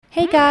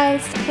Hey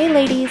guys, hey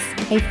ladies,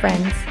 hey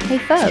friends, hey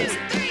foes.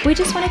 We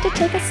just wanted to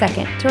take a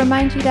second to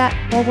remind you that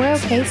while we're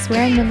okay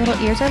swearing when little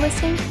ears are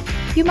listening,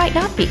 you might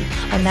not be,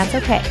 and that's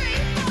okay.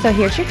 So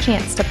here's your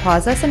chance to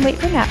pause us and wait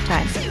for nap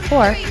time,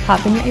 or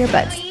pop in your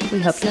earbuds. We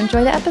hope you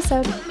enjoy the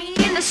episode.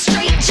 In the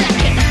straight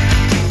jacket.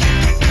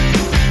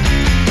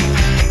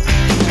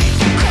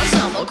 'Cause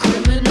I'm a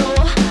criminal,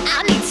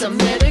 I need some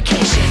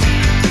medication.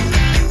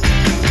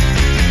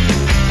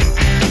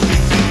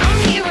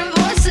 I'm hearing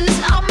voices,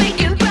 I'm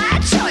making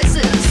bad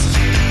choices.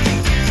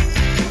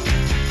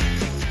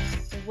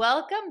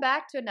 Welcome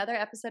back to another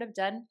episode of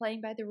Done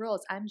Playing by the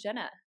Rules. I'm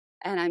Jenna.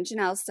 And I'm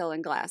Janelle, still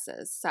in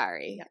glasses.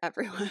 Sorry,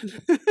 everyone.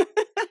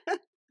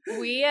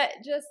 We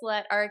just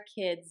let our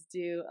kids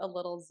do a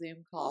little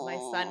Zoom call. My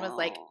son was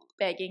like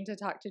begging to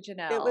talk to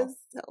Janelle. It was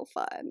so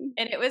fun.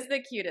 And it was the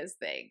cutest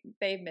thing.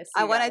 They miss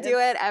you I want to guys. do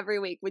it every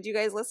week. Would you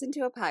guys listen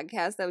to a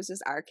podcast that was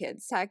just our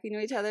kids talking to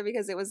each other?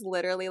 Because it was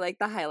literally like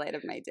the highlight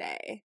of my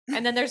day.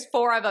 And then there's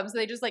 4 of them, so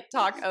they just like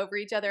talk over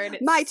each other. And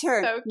it's My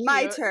turn. So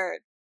My cute. turn.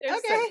 They're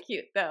Okay. so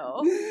cute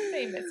though.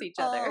 They miss each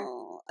other.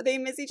 Oh, they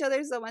miss each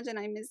other so much, and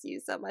I miss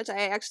you so much.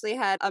 I actually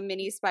had a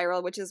mini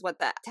spiral, which is what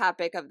the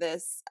topic of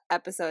this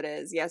episode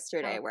is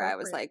yesterday, where I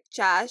was like,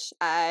 Josh,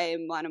 I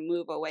want to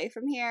move away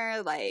from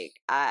here. Like,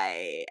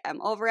 I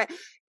am over it.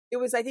 It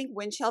was, I think,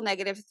 wind chill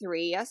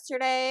 -3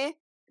 yesterday.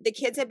 The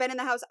kids had been in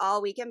the house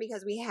all weekend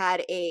because we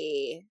had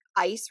a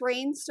ice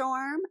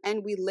rainstorm,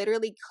 and we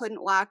literally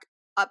couldn't walk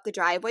up the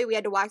driveway. We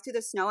had to walk through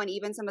the snow, and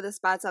even some of the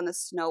spots on the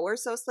snow were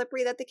so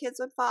slippery that the kids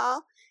would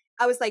fall.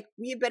 I was like,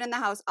 we've been in the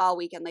house all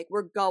weekend. Like,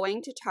 we're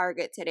going to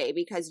Target today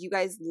because you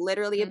guys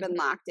literally have been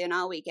locked in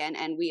all weekend,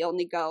 and we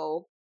only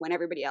go when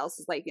everybody else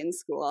is like in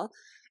school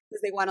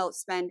because they want to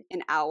spend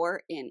an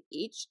hour in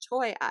each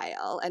toy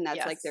aisle, and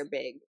that's like their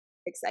big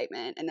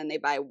excitement. And then they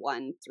buy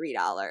one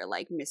 $3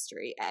 like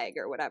mystery egg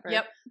or whatever.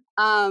 Yep.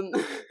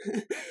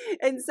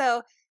 And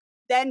so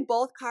then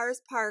both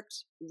cars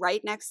parked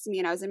right next to me,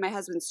 and I was in my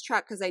husband's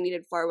truck because I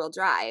needed 4-wheel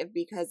drive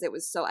because it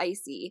was so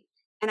icy.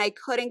 And I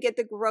couldn't get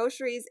the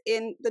groceries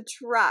in the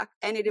truck,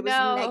 and it was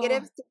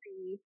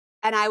 -3,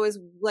 and I was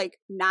like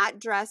not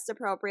dressed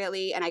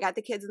appropriately, and I got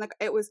the kids in the.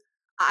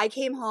 I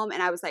came home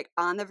and I was like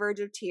on the verge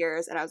of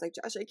tears, and I was like,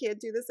 Josh, I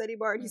can't do this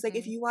anymore. And he's like,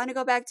 if you want to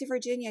go back to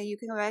Virginia, you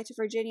can go back to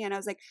Virginia. And I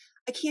was like,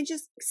 I can't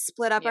just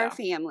split up our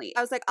family.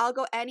 I was like, I'll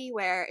go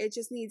anywhere. It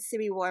just needs to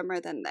be warmer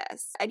than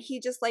this. And he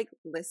just like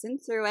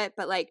listened through it,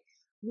 but like,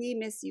 we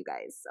miss you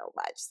guys so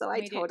much. So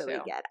I totally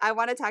get. I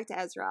want to talk to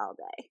Ezra all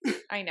day.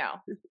 I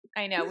know.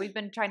 We've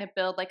been trying to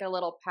build like a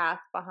little path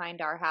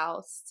behind our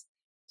house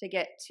to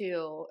get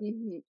to.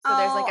 So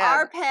there's like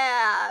our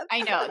path.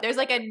 I know. There's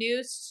like a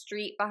new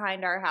street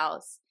behind our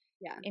house.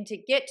 Yeah. And to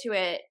get to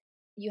it,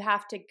 you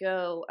have to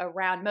go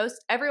around.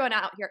 Everyone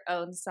out here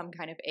owns some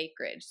kind of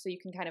acreage. So you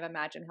can kind of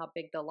imagine how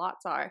big the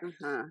lots are.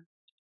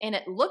 And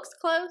it looks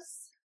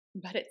close,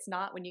 but it's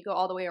not when you go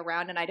all the way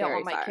around. And I don't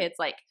want my kids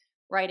like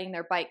riding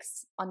their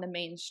bikes on the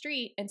main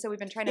street. And so we've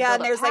been trying to build a path.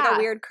 Yeah, and there's like a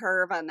weird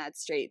curve on that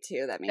street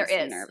too that makes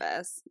me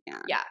nervous.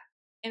 Yeah.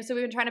 And so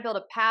we've been trying to build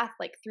a path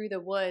like through the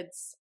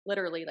woods,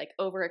 literally like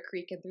over a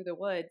creek and through the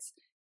woods.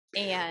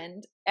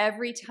 And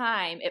every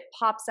time it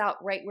pops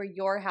out right where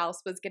your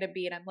house was going to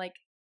be. And I'm like,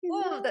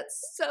 whoa, that's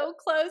so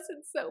close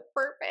and so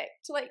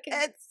perfect. Like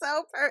it's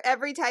so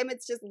every time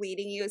it's just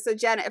leading you. So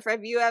Jenna, if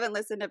you haven't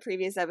listened to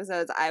previous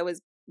episodes,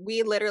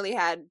 we literally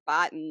had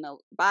bought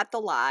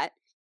the lot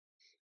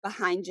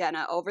behind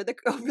Jenna over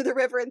the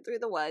river and through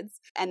the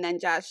woods. And then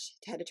Josh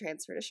had to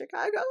transfer to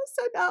Chicago.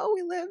 So now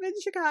we live in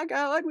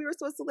Chicago, and we were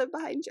supposed to live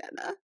behind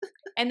Jenna.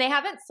 And they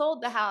haven't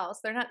sold the house.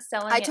 They're not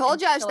selling it. I told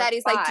Josh that.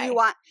 He's like,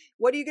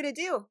 what are you going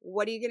to do?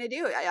 What are you going to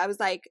do? I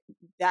was like,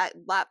 that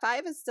lot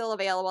 5 is still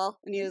available.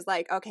 And he was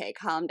like, okay,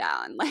 calm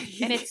down.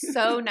 Like, and it's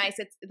so nice.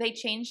 They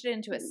changed it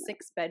into a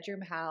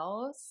 6-bedroom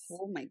house.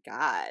 Oh my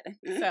God.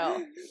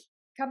 So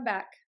come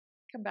back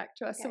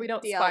to us so we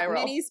don't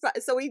spiral.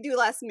 So we do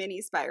less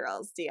mini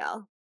spirals,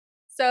 deal.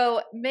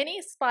 So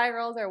mini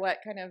spirals are what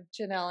kind of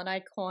Janelle and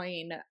I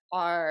coin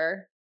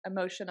our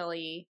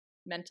emotionally,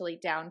 mentally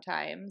down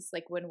times,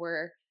 like when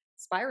we're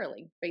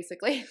spiraling,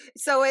 basically.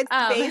 So it's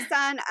based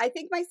on, I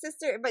think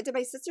did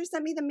my sister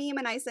send me the meme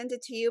and I sent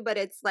it to you? But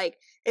it's like,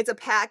 it's a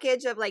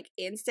package of like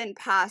instant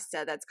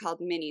pasta that's called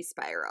mini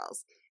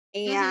spirals.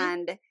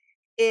 And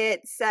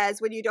it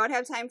says, when you don't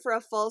have time for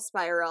a full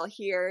spiral,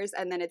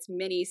 and then it's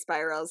mini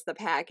spirals, the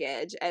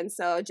package. And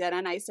so Jenna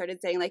and I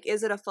started saying, like,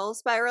 is it a full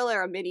spiral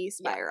or a mini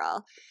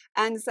spiral?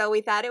 Yeah. And so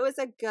we thought it was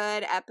a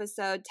good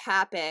episode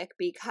topic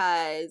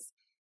because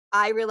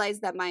I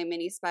realized that my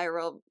mini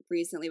spiral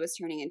recently was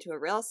turning into a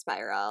real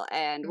spiral.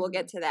 And we'll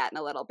get to that in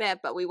a little bit.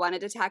 But we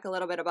wanted to talk a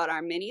little bit about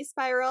our mini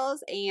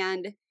spirals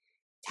and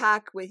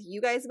talk with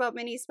you guys about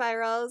mini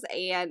spirals,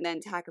 and then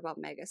talk about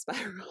mega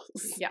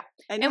spirals. Yeah.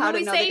 And how to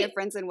know the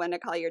difference and when to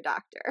call your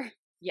doctor.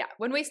 Yeah.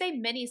 When we say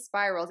mini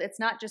spirals, it's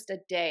not just a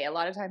day. A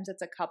lot of times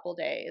it's a couple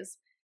days.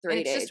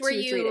 3 days. Just where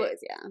 3 days,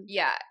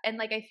 Yeah. And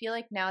like, I feel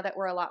like now that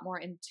we're a lot more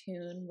in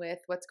tune with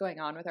what's going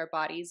on with our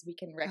bodies, we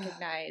can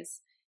recognize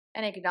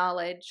and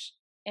acknowledge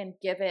and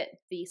give it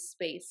the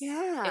space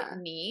it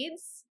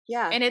needs.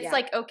 Yeah. And it's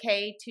like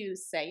okay to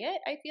say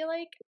it, I feel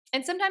like.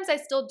 And sometimes I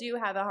still do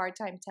have a hard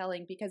time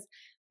telling because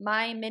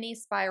my mini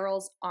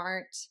spirals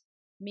aren't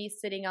me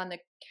sitting on the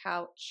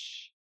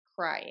couch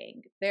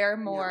crying. They're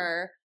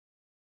more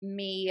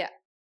me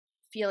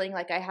feeling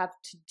like I have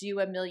to do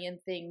a million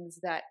things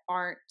that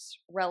aren't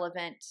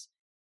relevant.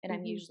 And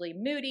I'm usually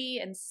moody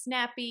and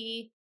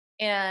snappy.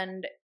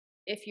 And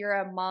if you're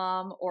a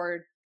mom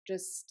or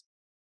just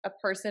a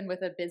person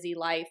with a busy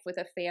life, with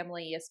a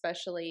family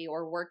especially,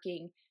 or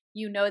working,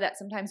 you know that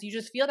sometimes you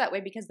just feel that way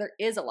because there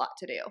is a lot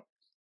to do.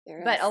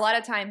 But a lot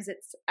of times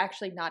it's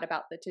actually not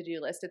about the to-do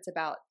list. It's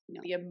about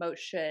the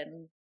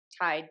emotion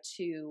tied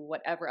to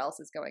whatever else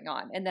is going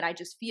on. And then I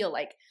just feel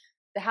like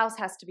the house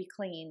has to be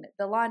clean.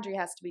 The laundry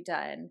has to be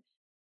done.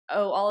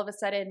 Oh, all of a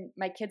sudden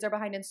my kids are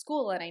behind in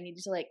school and I need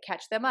to like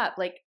catch them up.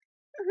 Like,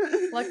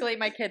 luckily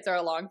my kids are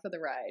along for the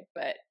ride,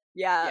 but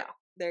yeah.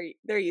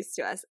 They're used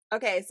to us.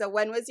 Okay, so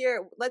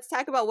let's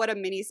talk about what a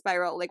mini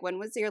spiral, like when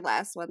was your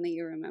last one that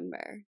you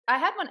remember? I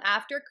had one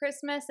after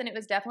Christmas and it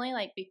was definitely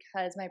like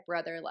because my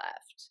brother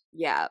left.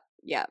 Yeah.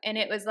 And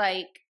it was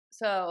like,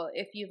 so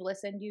if you've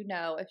listened, you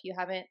know, if you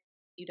haven't,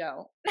 you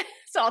don't.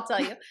 So I'll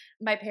tell you,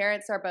 my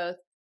parents are both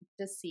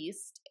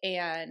deceased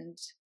and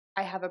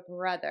I have a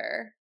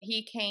brother.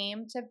 He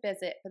came to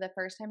visit for the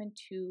first time in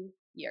 2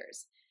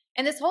 years.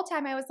 And this whole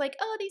time I was like,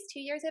 oh, these 2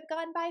 years have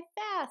gone by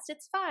fast.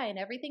 It's fine.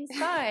 Everything's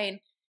fine.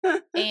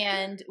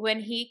 And when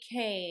he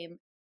came,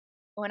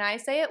 when I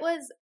say it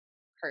was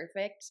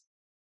perfect,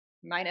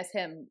 minus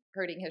him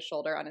hurting his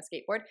shoulder on a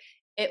skateboard,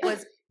 it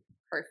was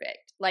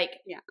perfect. Like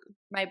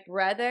my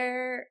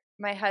brother,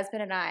 my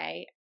husband, and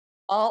I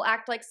all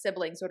act like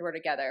siblings when we're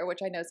together, which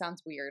I know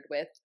sounds weird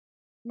with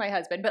my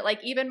husband. But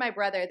like even my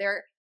brother,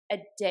 they're a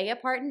day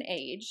apart in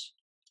age.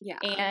 Yeah.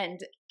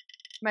 And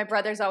my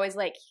brother's always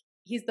like,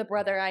 he's the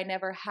brother I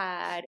never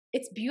had.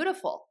 It's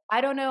beautiful.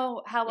 I don't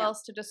know how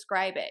else to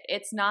describe it.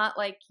 It's not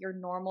like your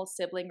normal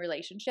sibling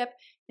relationship.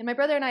 And my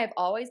brother and I have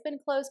always been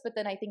close, but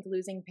then I think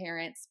losing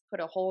parents put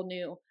a whole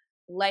new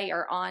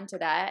layer onto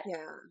that.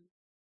 Yeah.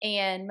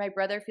 And my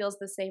brother feels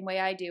the same way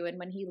I do. And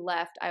when he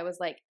left, I was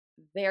like,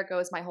 there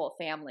goes my whole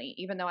family,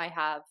 even though I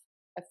have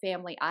a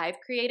family I've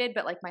created,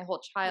 but like my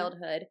whole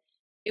childhood.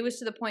 It was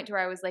to the point where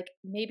I was like,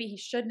 maybe he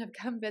shouldn't have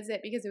come visit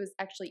because it was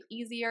actually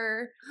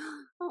easier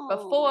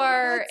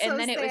before. And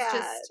then it was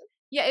just,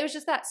 it was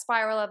just that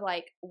spiral of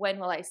like, when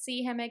will I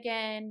see him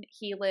again?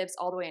 He lives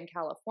all the way in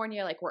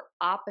California. Like we're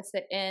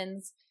opposite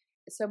ends.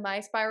 So my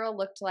spiral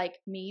looked like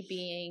me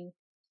being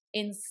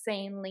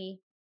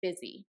insanely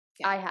busy.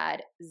 Yeah. I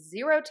had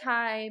zero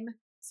time.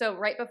 So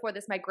right before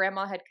this, my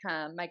grandma had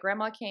come. My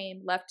grandma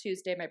came, left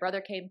Tuesday. My brother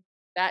came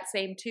that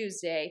same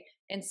Tuesday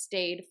and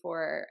stayed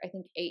for, I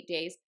think, 8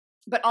 days.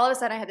 But all of a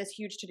sudden I had this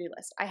huge to-do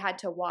list. I had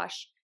to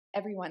wash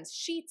everyone's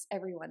sheets,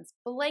 everyone's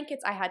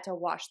blankets. I had to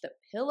wash the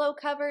pillow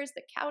covers,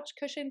 the couch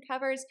cushion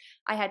covers.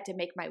 I had to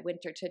make my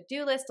winter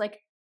to-do list. Like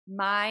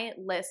my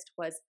list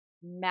was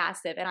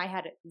massive and I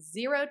had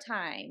zero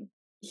time.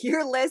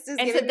 Your list is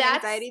giving me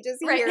anxiety just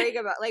hearing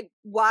about like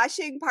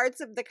washing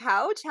parts of the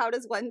couch. How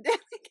does one do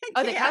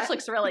it? The couch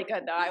looks really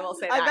good though. I will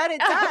say that. I bet it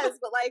does,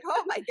 but like,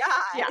 oh my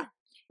God. Yeah.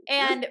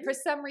 And for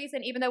some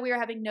reason, even though we were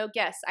having no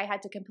guests, I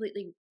had to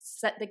completely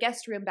set the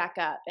guest room back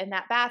up and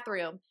that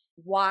bathroom.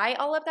 Why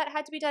all of that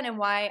had to be done and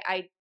why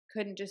I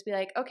couldn't just be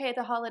like, okay,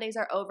 the holidays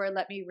are over.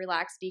 Let me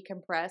relax,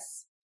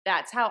 decompress.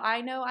 That's how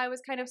I know I was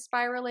kind of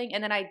spiraling.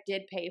 And then I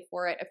did pay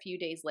for it a few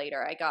days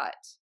later. I got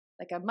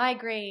like a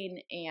migraine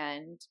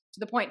and to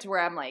the point to where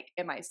I'm like,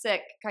 am I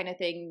sick kind of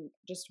thing,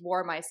 just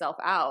wore myself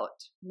out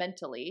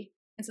mentally.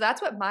 And so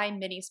that's what my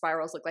mini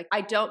spirals look like.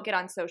 I don't get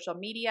on social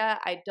media.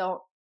 I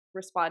don't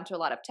respond to a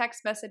lot of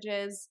text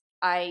messages.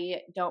 I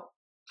don't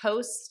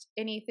post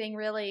anything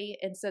really.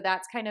 And so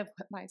that's kind of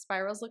what my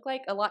spirals look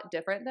like, a lot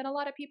different than a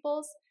lot of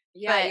people's.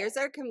 Yeah,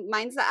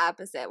 mine's the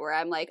opposite where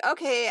I'm like,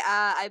 okay,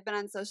 I've been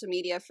on social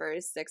media for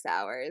 6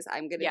 hours.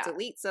 I'm going to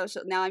delete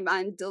now I'm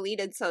on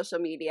deleted social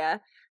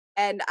media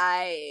and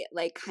I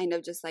like kind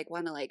of just like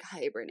want to like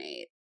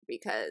hibernate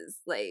because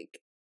like,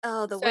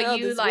 oh, the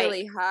world is like,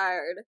 really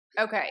hard.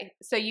 Okay.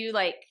 So you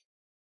like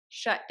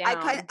shut down.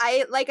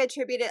 I like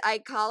attribute it. I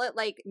call it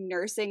like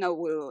nursing a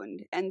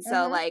wound, and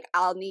so like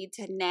I'll need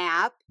to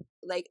nap.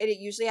 Like it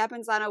usually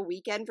happens on a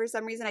weekend for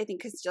some reason. I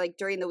think because like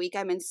during the week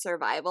I'm in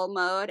survival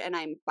mode and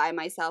I'm by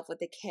myself with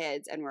the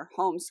kids and we're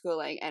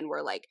homeschooling and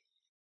we're like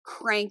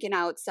cranking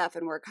out stuff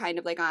and we're kind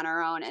of like on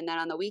our own. And then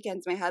on the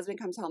weekends my husband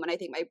comes home and I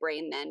think my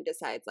brain then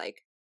decides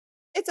like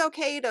it's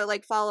okay to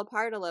like fall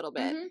apart a little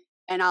bit,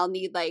 and I'll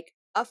need like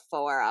a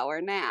 4-hour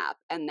nap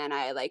and then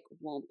I like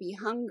won't be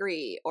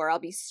hungry or I'll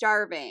be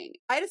starving.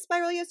 I had a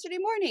spiral yesterday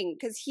morning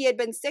because he had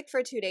been sick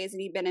for 2 days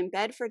and he'd been in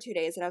bed for 2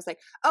 days and I was like,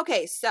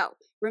 okay, so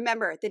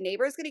remember the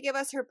neighbor's going to give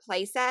us her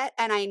play set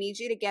and I need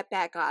you to get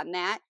back on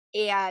that.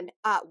 And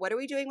what are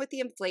we doing with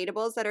the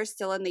inflatables that are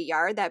still in the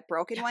yard? That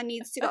broken one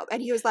needs to go.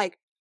 And he was like,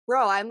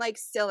 bro, I'm like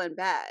still in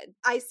bed.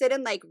 I sit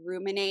and like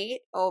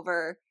ruminate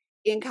over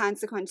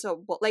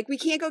inconsequential. Like, we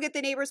can't go get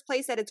the neighbor's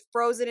place that it's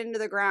frozen into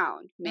the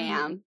ground,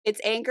 ma'am.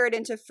 It's anchored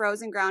into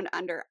frozen ground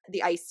under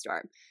the ice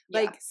storm.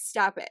 Like,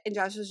 stop it. And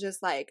Josh was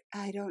just like,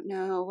 I don't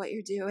know what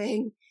you're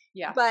doing.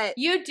 Yeah. But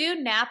you do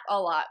nap a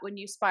lot when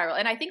you spiral.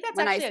 And I think that's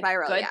actually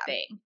a good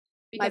thing.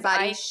 My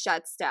body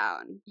shuts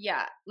down.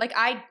 Yeah. Like,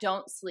 I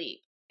don't sleep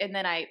and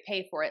then I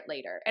pay for it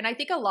later. And I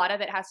think a lot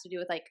of it has to do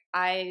with, like,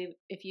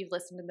 if you've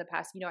listened in the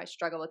past, I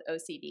struggle with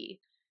OCD.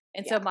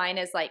 And so mine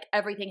is like,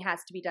 everything has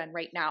to be done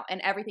right now and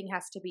everything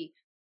has to be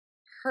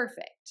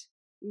perfect.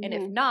 And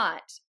if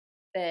not,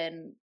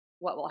 then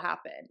what will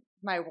happen?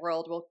 My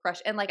world will crush.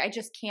 And like, I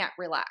just can't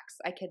relax.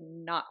 I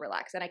cannot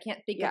relax. And I can't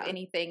think of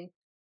anything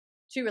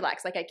to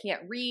relax. Like, I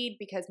can't read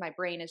because my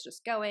brain is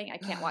just going. I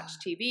can't watch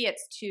TV.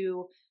 It's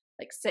too,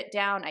 like, sit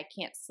down. I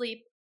can't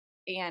sleep.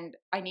 And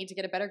I need to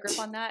get a better grip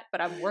on that,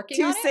 but I'm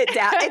working on it. Sit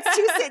down. It's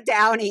too sit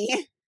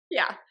downy.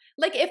 Yeah.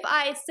 Like, if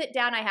I sit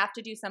down, I have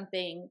to do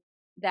something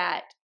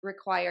that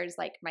requires,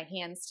 like, my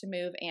hands to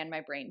move and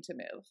my brain to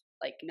move.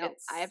 Like, no,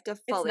 I have to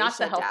fully it's not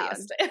shut the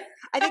healthiest.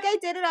 I think I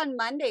did it on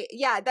Monday.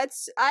 Yeah,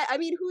 I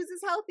mean, whose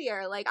is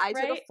healthier? Like, I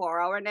took a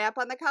 4-hour nap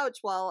on the couch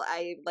while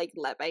I, like,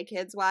 let my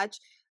kids watch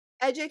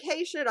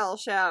educational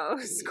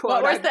shows.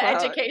 What was the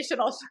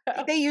educational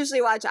show? They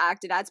usually watch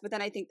Octonauts, but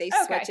then I think they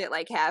switch it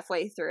like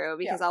halfway through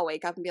because I'll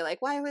wake up and be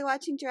like, why are we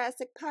watching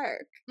Jurassic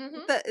Park?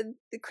 The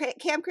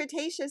Camp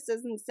Cretaceous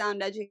doesn't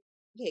sound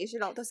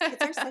educational. Those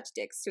kids are such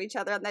dicks to each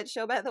other on that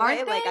show, by the way.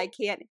 They? Like, I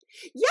can't.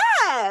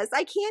 Yes,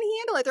 I can't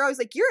handle it. They're always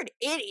like, you're an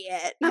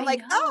idiot. And I'm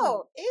like,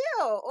 oh,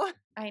 ew.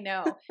 I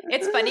know.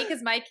 It's funny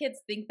because my kids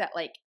think that,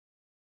 like,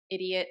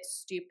 idiot,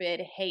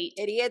 stupid, hate.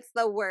 Idiot's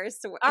the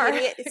worst.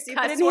 Idiot,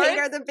 stupid, and hate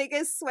are the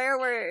biggest swear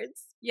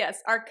words. Yes,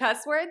 are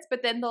cuss words,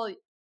 but then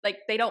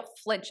they don't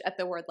flinch at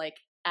the word, like,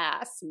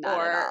 ass. Not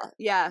at all.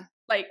 Yeah.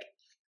 Like,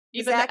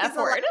 even the F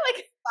word.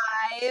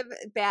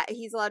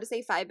 He's allowed to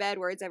say 5 bad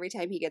words every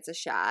time he gets a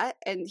shot.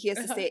 And he has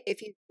to say, if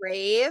he's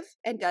brave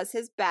and does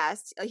his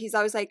best, he's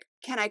always like,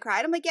 can I cry?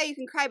 And I'm like, yeah, you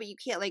can cry, but you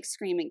can't, like,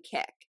 scream and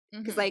kick.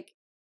 Because, like,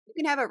 you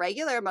can have a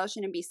regular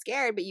emotion and be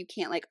scared, but you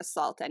can't, like,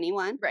 assault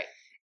anyone. Right.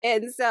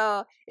 And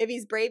so if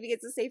he's brave, he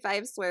gets to say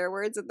 5 swear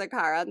words in the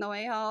car on the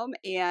way home.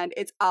 And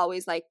it's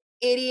always like,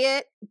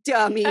 idiot,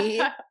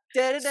 dummy,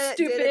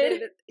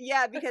 stupid.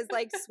 Yeah, because,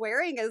 like,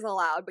 swearing is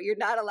allowed, but you're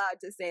not allowed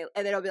to say,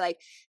 and then it'll be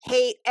like,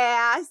 hate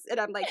ass. And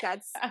I'm like,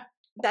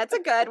 that's a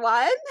good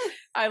one.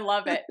 I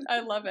love it. I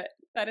love it.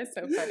 That is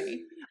so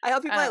funny. I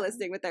hope people are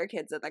listening with their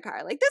kids in the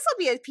car. Like, this will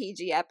be a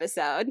PG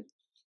episode.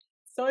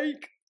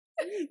 Psych.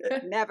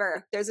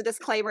 Never. There's a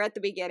disclaimer at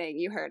the beginning.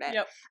 You heard it.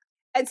 Yep.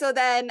 And so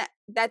then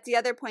that's the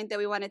other point that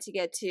we wanted to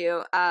get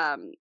to,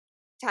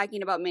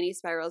 talking about mini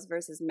spirals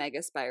versus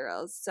mega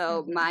spirals.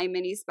 So my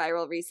mini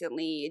spiral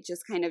recently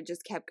just kind of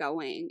just kept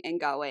going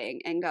and going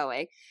and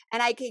going.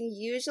 And I can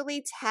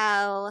usually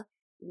tell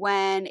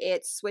when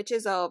it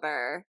switches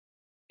over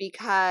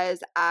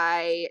because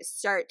I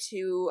start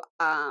to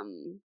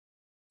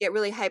get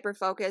really hyper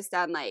focused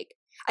on, like,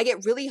 I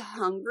get really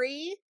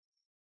hungry.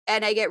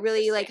 And I get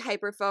really, like,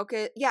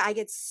 hyper-focused. Yeah, I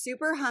get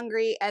super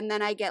hungry, and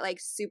then I get, like,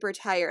 super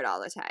tired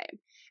all the time.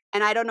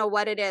 And I don't know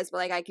what it is, but,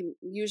 like, I can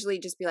usually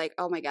just be like,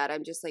 oh, my God,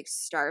 I'm just, like,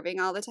 starving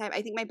all the time.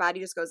 I think my body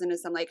just goes into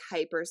some, like,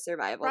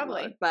 hyper-survival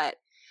mode. But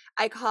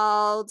I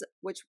called,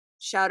 which,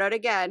 shout out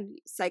again,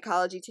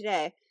 Psychology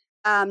Today,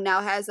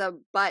 now has a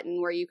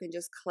button where you can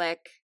just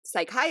click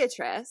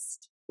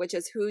psychiatrist, which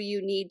is who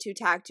you need to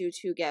talk to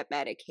get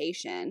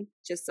medication,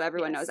 just so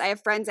everyone knows. I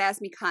have friends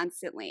ask me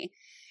constantly.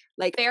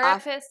 Like,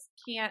 therapists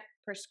can't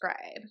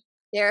prescribe.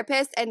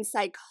 Therapists and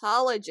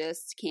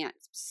psychologists can't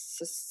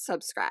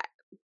subscribe.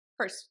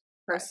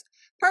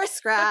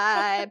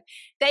 Prescribe.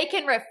 They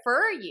can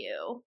refer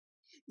you.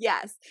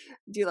 Yes.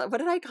 What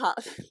did I call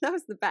it? That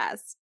was the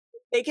best.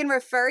 They can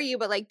refer you,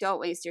 but, like, don't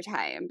waste your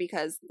time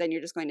because then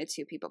you're just going to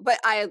 2 people. But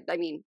I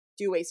mean,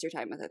 do waste your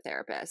time with a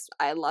therapist.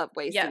 I love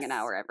wasting an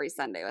hour every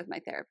Sunday with my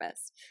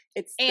therapist.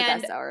 It's the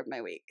best hour of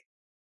my week.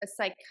 A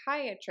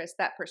psychiatrist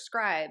that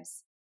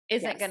prescribes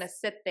isn't going to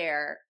sit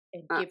there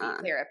and give you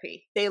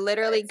therapy. They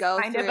literally go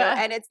through,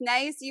 and it's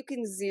nice you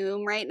can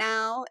Zoom right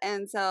now.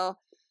 And so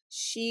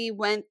she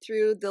went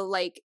through the,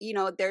 like,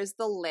 there's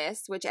the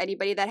list, which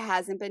anybody that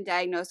hasn't been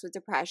diagnosed with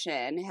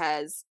depression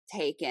has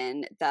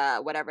taken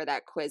the, whatever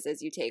that quiz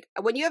is you take.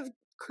 When you have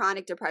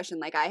chronic depression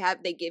like I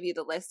have, they give you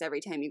the list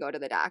every time you go to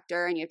the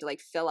doctor and you have to,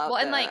 like, fill out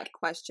the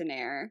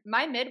questionnaire.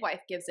 My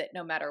midwife gives it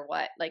no matter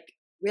what. Like,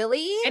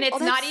 really? And it's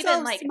not even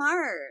so like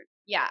smart.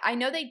 Yeah, I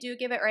know they do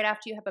give it right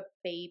after you have a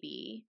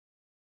baby.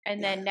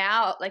 And then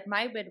now, like,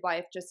 my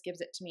midwife just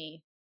gives it to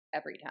me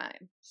every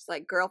time. She's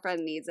like,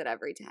 girlfriend needs it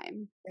every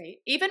time. Right.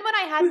 Even when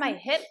I had my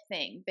hip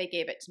thing, they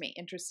gave it to me,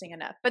 interesting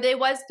enough. But it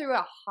was through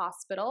a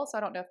hospital, so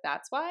I don't know if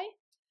that's why.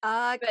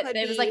 But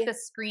it was like the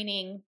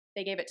screening.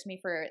 They gave it to me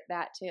for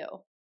that too.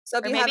 So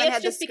if you haven't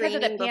had the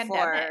screening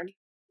before.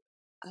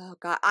 Oh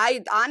God.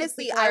 I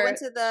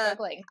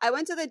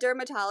went to the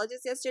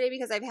dermatologist yesterday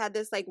because I've had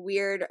this, like,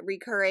 weird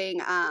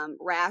recurring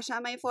rash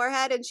on my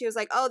forehead, and she was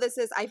like, oh, this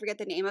is, I forget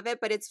the name of it,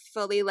 but it's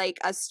fully, like,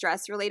 a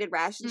stress related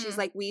rash. And she's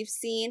like, we've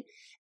seen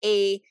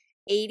a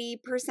 80%,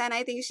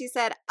 I think she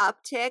said,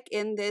 uptick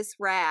in this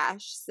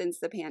rash since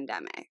the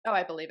pandemic. Oh,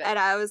 I believe it. And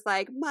I was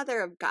like, mother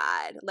of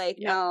God. Like,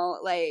 no,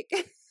 like,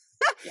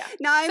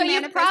 now I'm so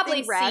you've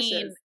probably rashes.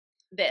 seen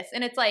this.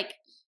 And it's like,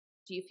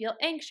 do you feel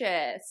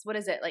anxious? What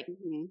is it? Like,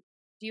 do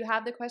you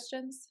have the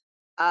questions?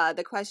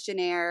 The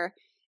questionnaire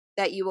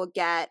that you will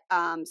get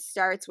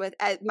starts with,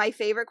 my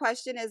favorite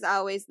question is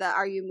always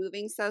are you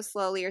moving so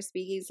slowly or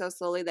speaking so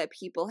slowly that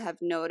people have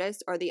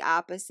noticed, or the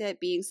opposite,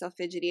 being so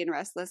fidgety and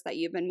restless that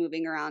you've been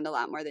moving around a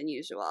lot more than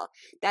usual?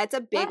 That's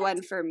a big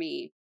one for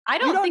me. I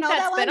don't think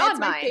that's been on mine. That's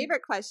my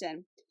favorite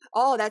question.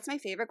 Oh, that's my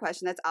favorite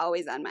question. That's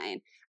always on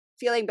mine.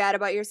 Feeling bad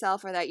about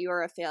yourself, or that you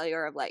are a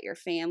failure, of let your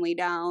family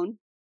down.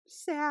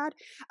 Sad.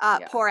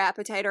 Poor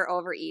appetite or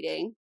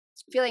overeating.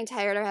 Feeling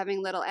tired or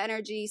having little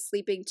energy,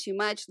 sleeping too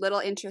much, little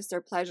interest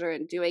or pleasure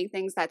in doing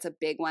things. That's a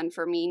big one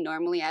for me.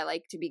 Normally, I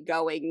like to be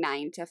going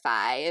 9 to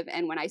 5.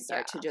 And when I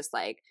start to just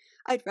like,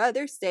 I'd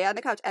rather stay on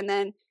the couch. And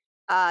then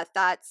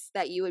thoughts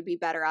that you would be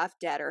better off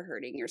dead or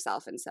hurting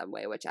yourself in some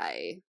way, which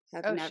I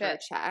have never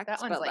checked.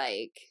 That one's but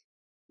like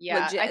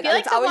legit. I feel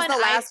like it's always the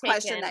last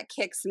question that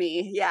kicks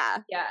me. Yeah.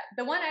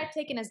 The one I've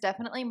taken is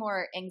definitely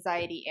more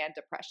anxiety and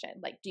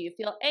depression. Like, do you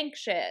feel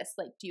anxious?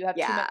 Like, do you have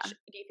too much?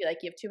 Do you feel like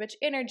you have too much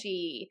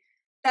energy?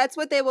 That's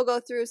what they will go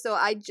through. So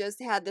I just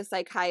had the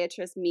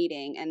psychiatrist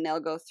meeting, and they'll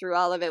go through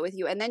all of it with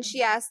you. And then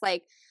she asked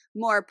like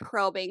more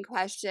probing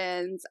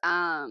questions.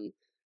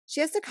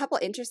 She asked a couple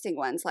interesting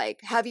ones, like,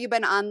 have you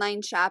been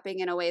online shopping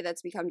in a way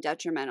that's become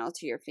detrimental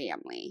to your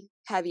family?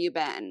 Have you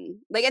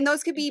been like, and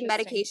those could be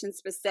medication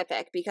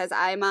specific, because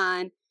I'm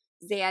on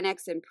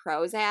Xanax and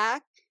Prozac.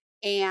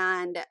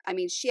 And I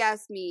mean, she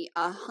asked me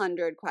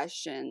 100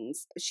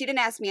 questions. She didn't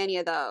ask me any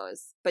of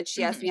those, but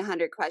she asked me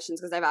 100 questions,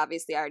 because I've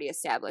obviously already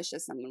established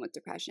as someone with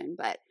depression.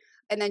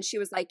 And then she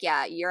was like,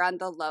 yeah, you're on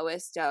the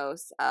lowest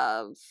dose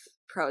of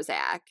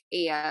Prozac,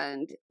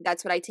 and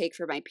that's what I take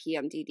for my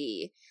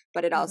PMDD,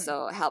 but it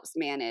also helps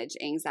manage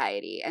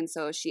anxiety. And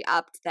so she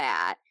upped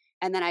that.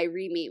 And then I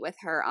re-meet with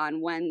her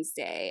on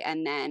Wednesday,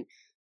 and then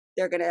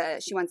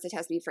she wants to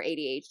test me for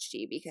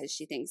ADHD, because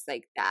she thinks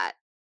like that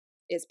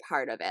is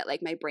part of it, like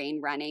my brain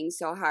running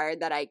so hard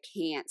that I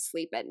can't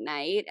sleep at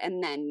night,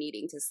 and then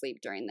needing to sleep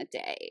during the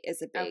day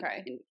is a big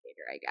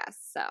indicator, I guess.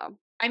 So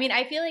I mean,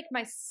 I feel like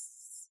my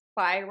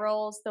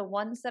spirals, the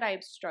ones that I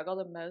struggle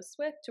the most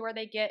with, to where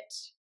they get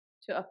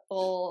to a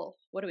full,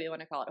 what do we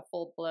want to call it, a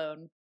full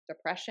blown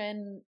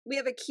depression. We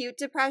have acute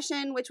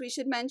depression, which we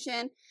should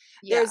mention.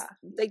 There's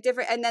like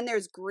different, and then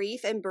there's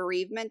grief and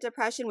bereavement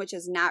depression, which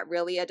is not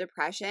really a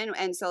depression.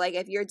 And so like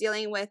if you're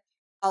dealing with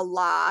a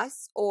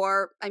loss,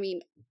 or I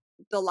mean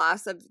the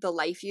loss of the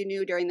life you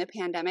knew during the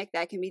pandemic,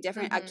 that can be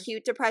different.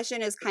 Acute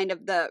depression is kind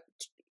of the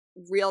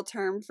real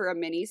term for a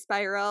mini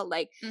spiral.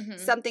 Like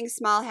something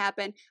small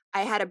happened,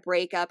 I had a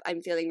breakup,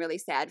 I'm feeling really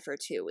sad for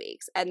 2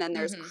 weeks. And then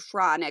there's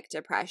chronic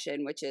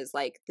depression, which is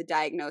like the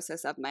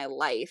diagnosis of my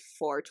life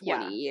for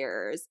 20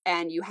 years,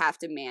 and you have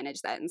to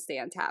manage that and stay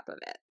on top of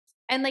it.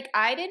 And like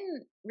I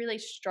didn't really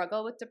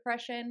struggle with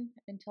depression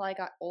until I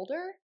got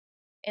older,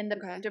 and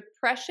the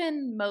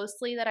depression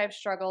mostly that I've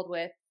struggled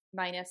with,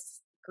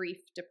 minus grief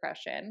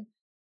depression,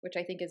 which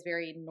I think is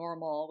very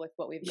normal with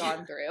what we've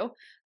gone through,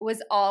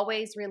 was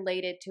always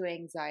related to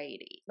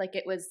anxiety. Like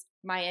it was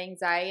my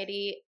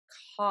anxiety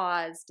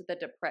caused the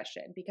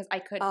depression, because I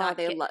could not.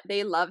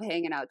 They love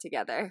hanging out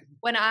together.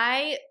 When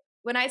I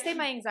say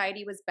my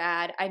anxiety was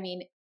bad, I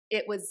mean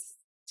it was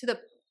to the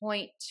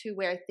point to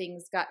where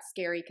things got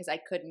scary, because I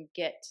couldn't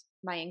get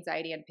my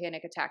anxiety and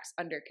panic attacks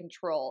under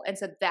control, and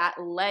so that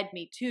led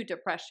me to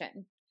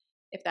depression,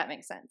 if that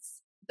makes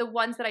sense. The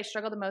ones that I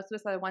struggle the most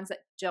with are the ones that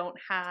don't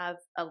have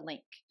a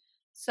link.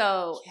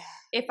 So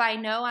if I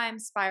know I'm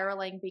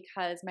spiraling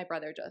because my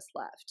brother just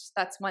left,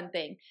 that's one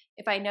thing.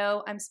 If I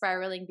know I'm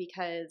spiraling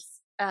because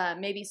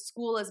maybe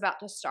school is about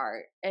to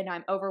start and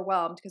I'm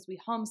overwhelmed because we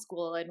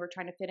homeschool and we're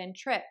trying to fit in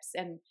trips.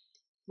 And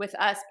with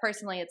us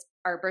personally, it's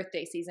our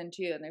birthday season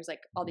too. And there's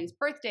like all these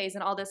birthdays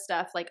and all this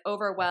stuff, like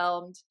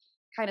overwhelmed,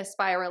 kind of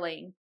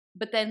spiraling.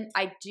 But then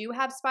I do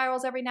have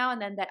spirals every now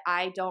and then that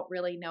I don't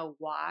really know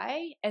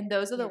why. And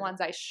those are the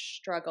ones I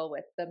struggle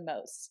with the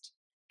most.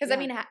 Because I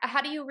mean,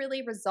 how do you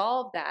really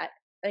resolve that?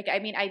 Like, I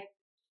mean, I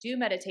do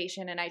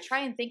meditation and I try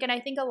and think, and I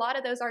think a lot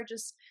of those are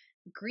just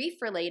grief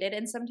related.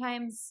 And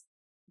sometimes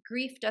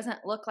grief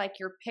doesn't look like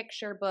your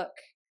picture book,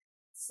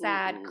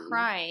 sad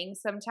crying.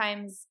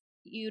 Sometimes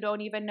you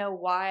don't even know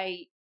why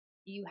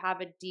you have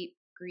a deep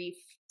grief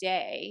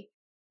day.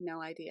 No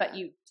idea. But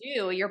you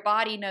do. Your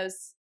body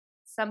knows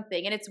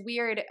something. And it's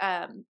weird.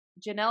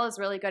 Janelle is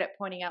really good at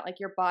pointing out like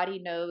your body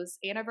knows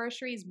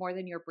anniversaries more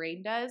than your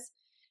brain does.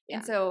 Yeah.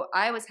 And so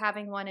I was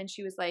having one and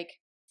she was like,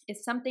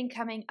 is something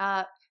coming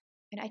up?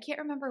 And I can't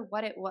remember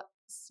what it was.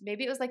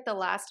 Maybe it was like the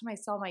last time I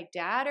saw my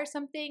dad or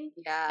something.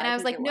 Yeah. And I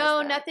was like,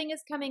 no, nothing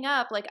is coming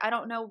up. Like, I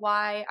don't know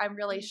why I'm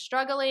really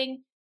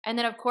struggling. And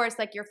then of course,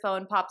 like your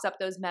phone pops up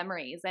those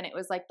memories. And it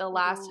was like the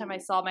last time I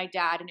saw my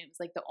dad, and it was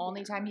like the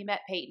only time he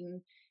met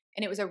Peyton.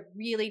 And it was a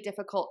really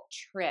difficult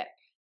trip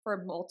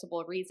for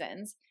multiple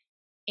reasons.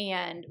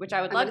 and which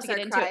I would love to get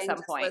into at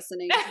some point.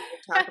 Listening to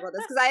you talk about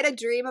this, because I had a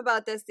dream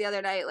about this the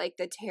other night, like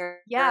the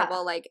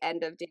terrible like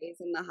end of days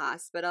in the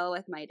hospital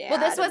with my dad. Well,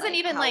 this wasn't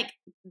even like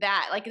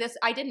that. Like this,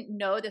 I didn't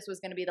know this was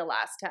going to be the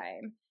last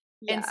time,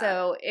 and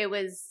so it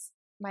was.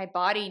 My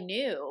body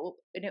knew,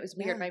 and it was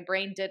weird. My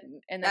brain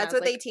didn't, and then that's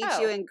what they teach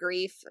you in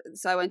grief.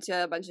 So I went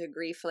to a bunch of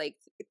grief like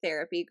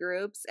therapy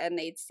groups, and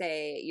they'd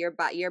say your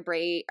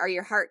brain or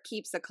your heart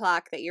keeps a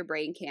clock that your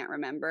brain can't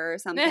remember or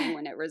something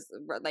when it was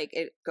like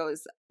it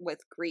goes with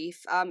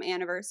grief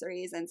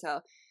anniversaries, and so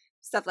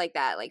stuff like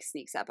that like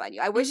sneaks up on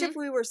you. I wish if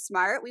we were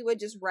smart, we would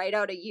just write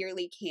out a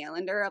yearly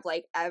calendar of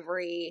like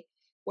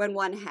when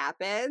one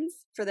happens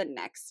for the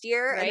next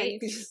year, and then you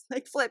can just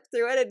like flip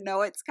through it and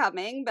know it's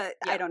coming, but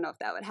I don't know if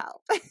that would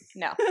help.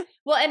 No.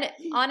 Well, and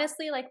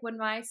honestly, like when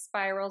my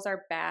spirals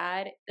are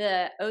bad,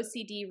 the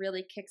OCD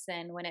really kicks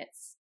in when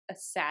it's a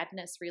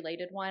sadness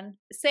related one.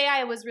 Say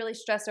I was really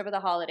stressed over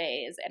the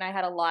holidays and I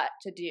had a lot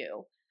to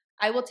do.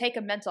 I will take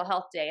a mental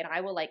health day and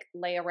I will like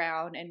lay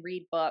around and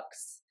read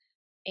books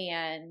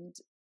and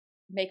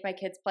make my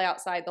kids play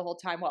outside the whole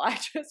time while I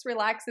just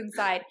relax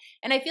inside.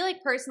 And I feel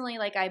like personally,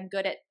 like I'm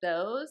good at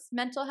those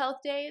mental health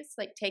days,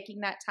 like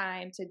taking that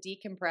time to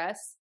decompress.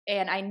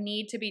 And I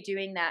need to be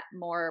doing that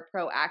more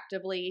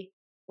proactively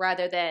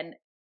rather than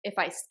if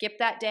I skip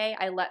that day,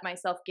 I let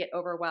myself get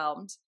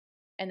overwhelmed.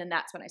 And then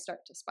that's when I start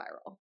to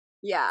spiral.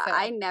 Yeah, so.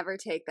 I never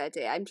take that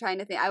day. I'm trying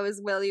to think.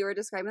 Will you were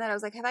describing that. I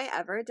was like, have I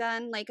ever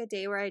done like a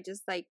day where I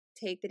just like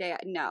take the day?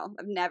 No,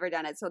 I've never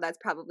done it. So that's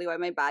probably why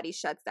my body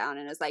shuts down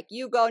and is like,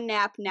 you go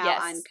nap now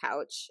on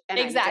couch. And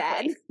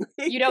exactly. I'm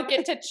dead. You don't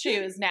get to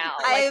choose now.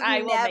 Like,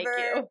 I will make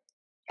you.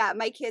 Yeah,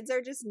 my kids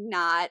are just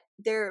not,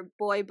 they're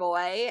boy,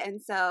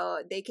 and so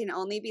they can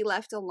only be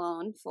left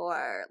alone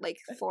for like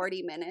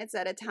 40 minutes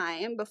at a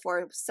time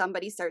before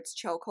somebody starts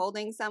choke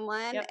holding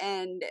someone.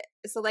 And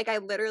so like I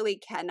literally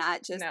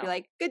cannot just be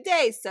like, good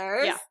day,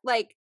 sirs.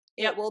 Like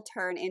it will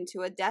turn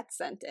into a death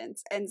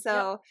sentence. And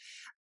so,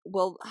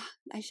 well,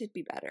 I should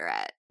be better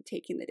at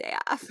taking the day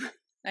off.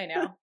 I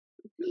know.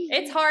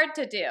 It's hard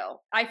to do.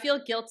 I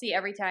feel guilty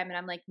every time and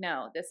I'm like,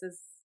 no, this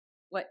is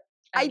what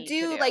I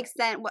do like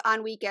send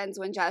on weekends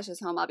when Josh is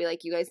home. I'll be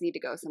like, you guys need to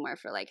go somewhere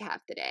for like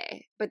half the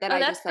day. But then I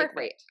just like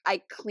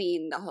I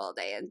clean the whole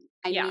day, and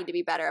I need to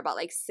be better about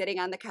like sitting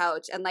on the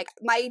couch. And like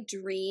my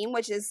dream,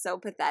 which is so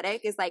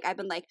pathetic, is like I've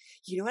been like,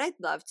 you know what I'd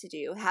love to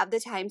do? Have the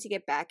time to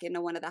get back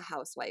into one of the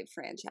Housewife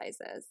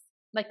franchises.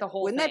 Like the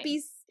whole wouldn't thing. That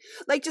be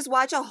like just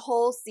watch a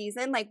whole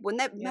season? Like wouldn't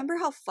that remember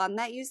how fun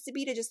that used to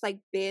be to just like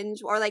binge?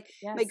 Or like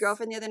my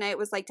girlfriend the other night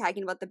was like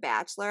talking about The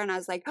Bachelor, and I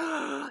was like,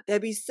 oh,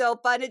 that'd be so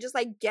fun to just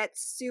like get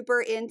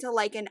super into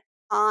like an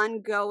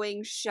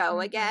ongoing show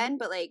again.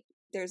 But like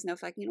there's no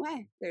fucking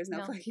way. There's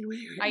no fucking way.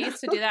 I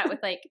used to do that with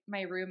like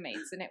my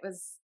roommates, and it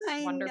was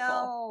wonderful.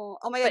 Know.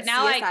 Oh my god! But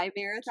now CSI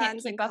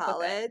marathons in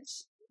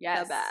college.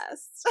 Yes, the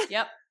best.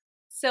 Yep.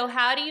 So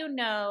how do you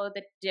know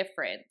the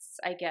difference,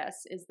 I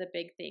guess, is the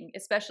big thing,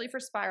 especially for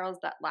spirals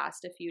that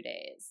last a few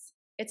days?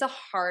 It's a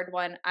hard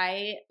one.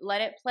 I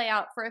let it play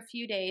out for a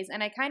few days,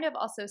 and I kind of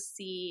also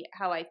see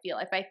how I feel.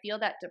 If I feel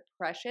that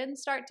depression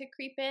start to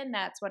creep in,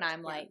 that's when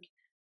I'm like,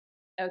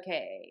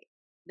 okay,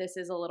 this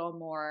is a little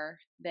more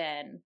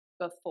than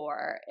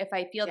before. If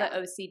I feel the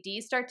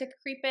OCD start to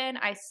creep in,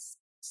 I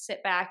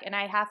sit back and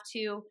I have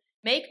to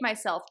make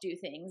myself do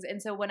things.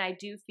 And so when I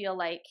do feel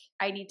like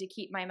I need to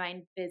keep my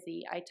mind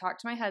busy, I talk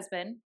to my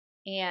husband,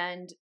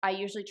 and I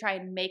usually try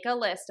and make a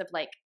list of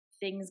like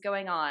things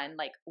going on,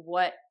 like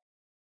what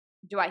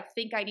do I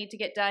think I need to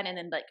get done, and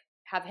then like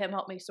have him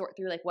help me sort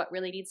through like what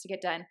really needs to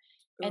get done.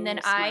 And then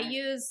smart.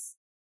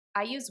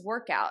 I use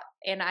workout,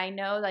 and I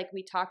know like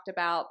we talked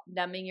about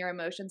numbing your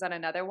emotions on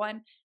another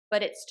one,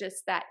 but it's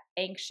just that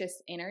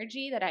anxious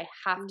energy that I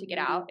have to get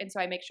out. And so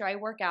I make sure I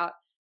work out.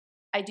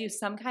 I do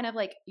some kind of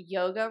like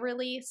yoga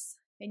release,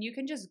 and you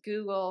can just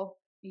Google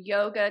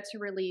yoga to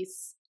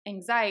release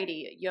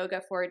anxiety,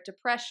 yoga for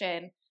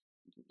depression,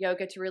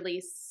 yoga to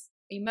release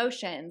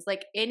emotions,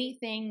 like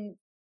anything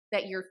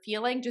that you're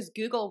feeling, just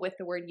Google with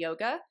the word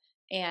yoga.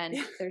 And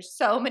there's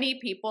so many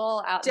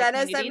people out in the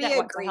community that want to help. Jenna sent me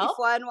a grief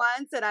one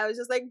once, and I was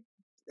just like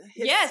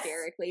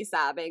hysterically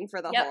sobbing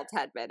for the whole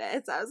 10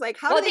 minutes. I was like,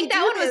 how do they do this? I think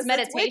that one was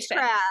meditation.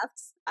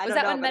 Was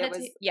that one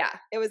meditation? Yeah.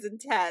 It was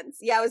intense.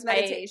 Yeah, it was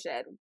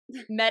meditation.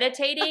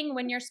 Meditating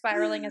when you're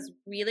spiraling is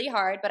really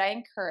hard, but I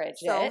encourage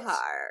it. So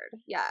hard.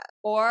 Yeah.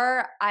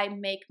 Or I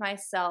make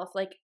myself,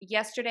 like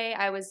yesterday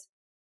I was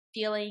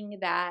feeling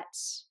that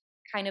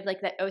kind of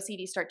like that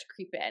OCD start to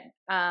creep in.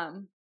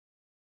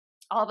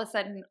 All of a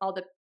sudden all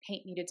the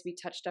paint needed to be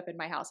touched up in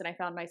my house, and I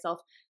found myself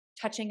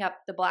touching up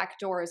the black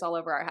doors all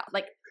over our house.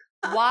 Like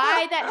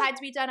why that had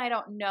to be done, I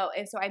don't know.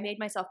 And so I made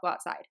myself go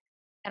outside,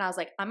 and I was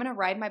like, I'm going to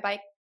ride my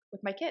bike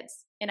with my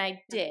kids. And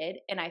I did.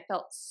 And I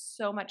felt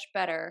so much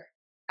better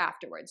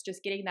afterwards,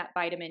 just getting that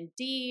vitamin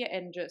D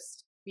and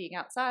just being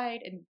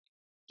outside and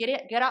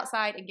get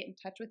outside and get in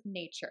touch with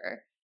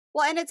nature.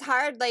 Well, and it's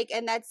hard, like,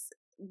 and that's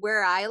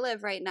where I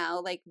live right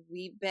now. Like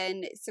we've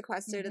been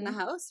sequestered in the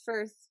house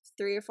for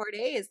 3 or 4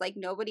 days. Like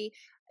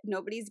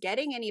nobody's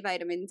getting any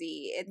vitamin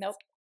D. It's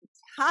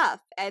tough.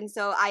 And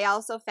so I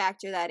also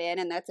factor that in.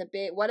 And that's a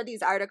big one of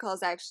these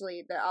articles,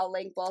 actually, that I'll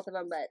link both of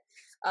them,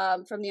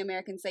 but from the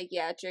American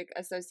Psychiatric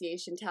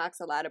Association talks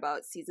a lot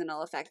about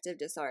seasonal affective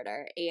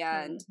disorder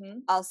and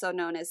also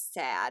known as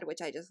SAD,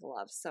 which I just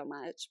love so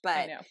much.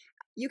 But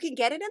you can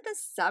get it in the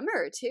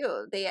summer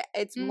too.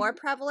 It's more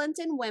prevalent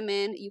in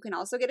women. You can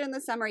also get it in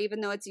the summer,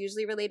 even though it's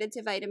usually related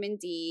to vitamin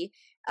D.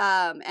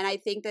 And I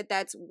think that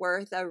that's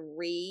worth a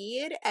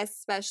read,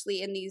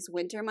 especially in these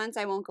winter months.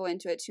 I won't go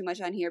into it too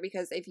much on here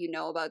because if you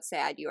know about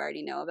SAD, you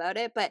already know about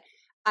it. But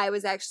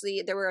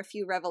there were a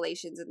few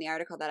revelations in the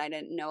article that I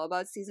didn't know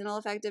about seasonal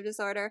affective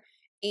disorder.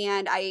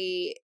 And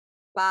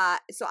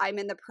so I'm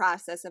in the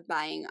process of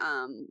buying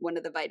one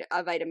of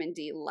a vitamin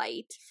D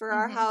light for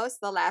our house.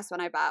 The last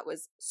one I bought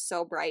was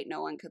so bright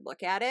no one could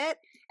look at it.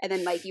 And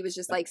then Mikey was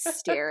just like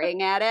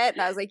staring at it.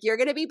 And I was like, you're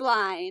going to be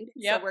blind.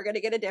 So we're going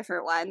to get a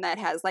different one that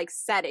has like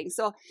settings.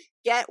 So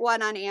get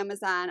one on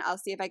Amazon. I'll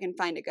see if I can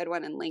find a good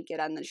one and link it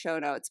on the show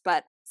notes.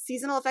 But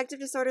seasonal affective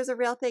disorder is a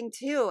real thing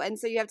too. And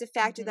so you have to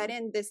factor that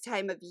in this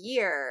time of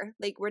year.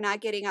 Like we're not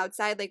getting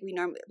outside like we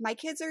normally. My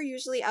kids are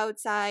usually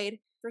outside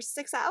for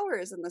 6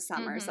 hours in the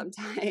summer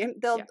sometime.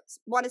 They'll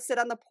want to sit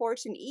on the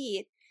porch and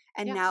eat.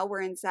 And now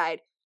we're inside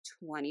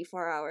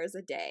 24 hours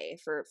a day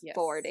for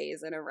 4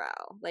 days in a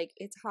row. Like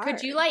it's hard.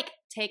 Could you like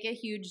take a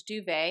huge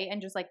duvet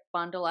and just like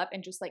bundle up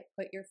and just like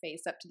put your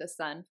face up to the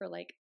sun for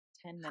like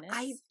 10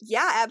 minutes?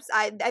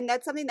 And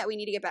that's something that we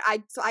need to get back.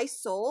 I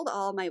sold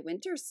all my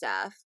winter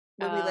stuff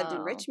when we lived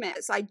in Richmond.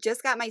 So I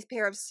just got my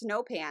pair of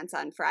snow pants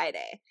on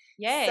Friday.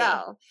 Yay.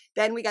 So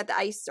then we got the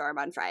ice storm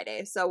on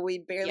Friday. So we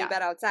barely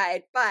been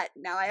outside, but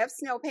now I have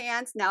snow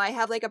pants. Now I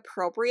have like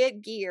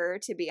appropriate gear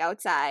to be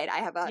outside. I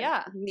have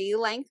a knee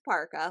length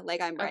parka,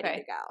 like I'm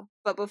ready to go.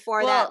 But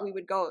before that, we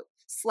would go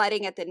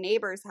sledding at the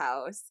neighbor's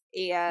house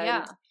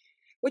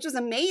which was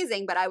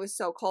amazing, but I was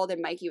so cold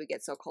and Mikey would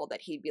get so cold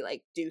that he'd be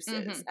like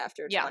deuces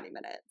after 20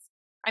 minutes.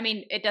 I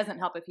mean, it doesn't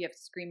help if you have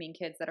screaming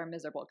kids that are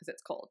miserable because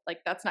it's cold. Like,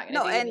 that's not going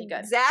to do any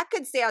good. Zach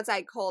could stay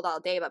outside cold all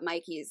day, but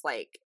Mikey's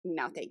like,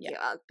 no, thank you.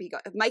 I'll be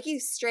good.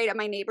 Mikey's straight up,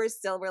 my neighbors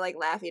still were like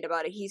laughing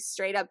about it. He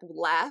straight up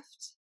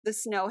left the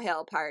Snow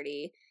Hill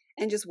party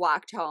and just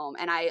walked home.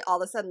 And I all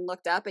of a sudden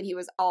looked up and he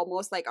was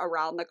almost like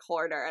around the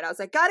corner. And I was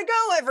like, gotta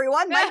go,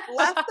 everyone. Mike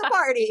left the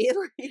party.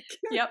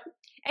 Yep.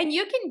 And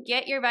you can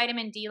get your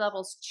vitamin D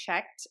levels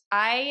checked.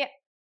 I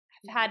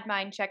have had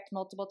mine checked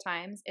multiple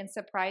times. And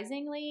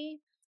surprisingly,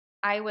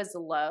 I was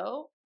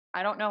low.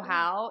 I don't know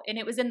how. And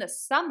it was in the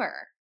summer.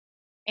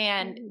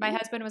 And my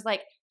husband was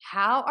like,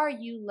 how are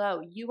you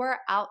low? You are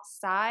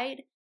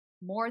outside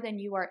more than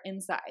you are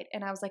inside.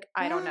 And I was like,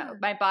 I don't know.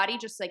 My body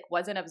just like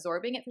wasn't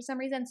absorbing it for some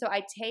reason. So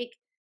I take,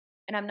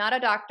 and I'm not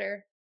a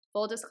doctor,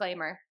 full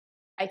disclaimer,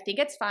 I think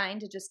it's fine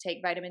to just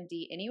take vitamin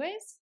D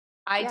anyways.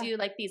 I do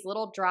like these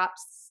little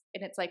drops,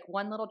 and it's like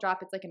one little drop.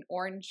 It's like an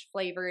orange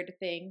flavored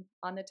thing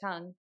on the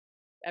tongue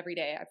every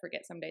day. I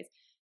forget some days.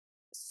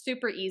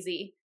 Super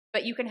easy.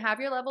 But you can have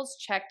your levels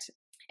checked.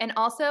 And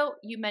also,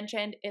 you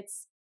mentioned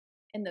it's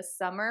in the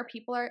summer,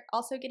 people are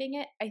also getting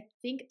it. I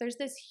think there's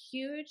this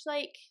huge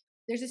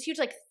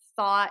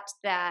thought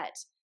that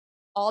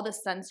all the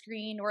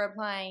sunscreen we're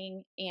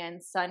applying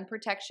and sun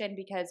protection,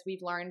 because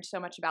we've learned so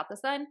much about the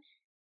sun,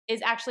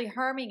 is actually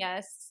harming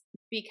us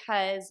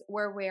because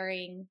we're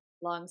wearing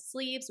long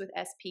sleeves with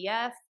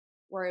SPF,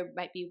 or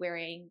might be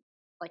wearing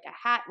like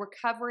a hat. We're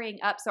covering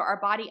up so our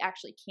body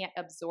actually can't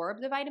absorb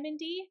the vitamin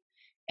D.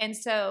 And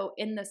so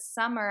in the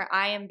summer,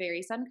 I am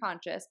very sun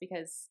conscious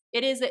because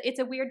it's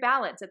a weird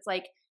balance. It's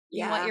like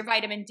you want your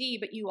vitamin D,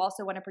 but you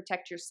also want to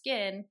protect your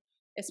skin,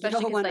 especially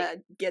you don't want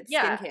to get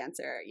skin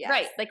cancer. Yes.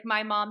 Right. Like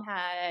my mom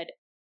had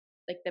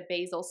like the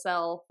basal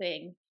cell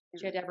thing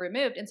she had to have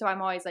removed. And so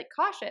I'm always like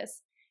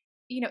cautious.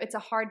 You know, it's a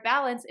hard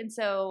balance. And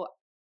so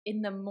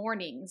in the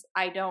mornings,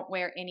 I don't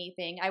wear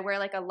anything. I wear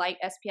like a light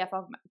SPF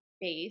on my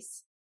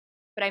face,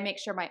 but I make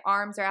sure my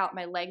arms are out,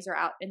 my legs are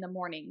out in the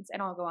mornings,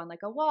 and I'll go on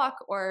like a walk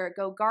or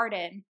go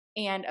garden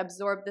and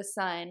absorb the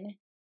sun.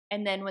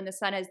 And then when the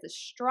sun is the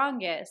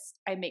strongest,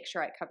 I make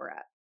sure I cover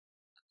up.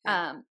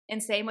 Okay.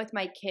 And same with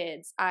my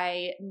kids.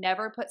 I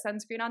never put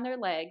sunscreen on their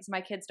legs.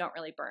 My kids don't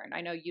really burn.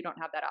 I know you don't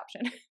have that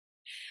option.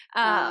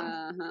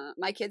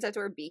 My kids have to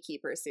wear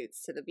beekeeper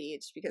suits to the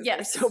beach because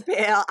they're so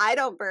pale. I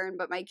don't burn,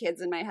 but my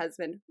kids and my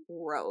husband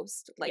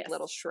roast like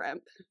little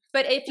shrimp.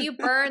 But if you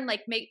burn,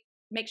 like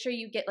make sure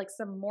you get like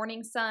some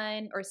morning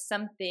sun or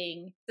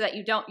something so that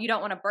you don't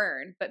want to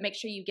burn, but make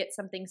sure you get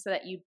something so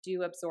that you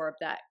do absorb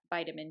that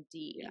vitamin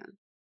D. Yeah.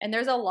 And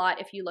there's a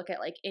lot, if you look at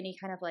like any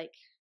kind of like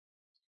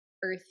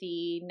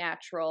earthy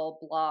natural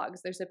blogs,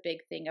 there's a big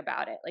thing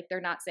about it. Like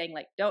they're not saying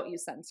like don't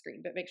use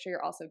sunscreen, but make sure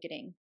you're also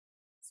getting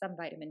some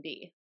vitamin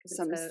D.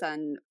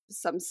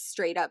 Some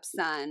straight up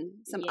sun,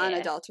 some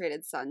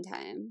unadulterated sun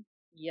time.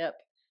 Yep.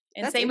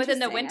 And that's same within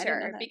the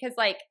winter, because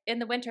like in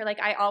the winter, like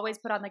I always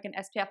put on like an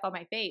SPF on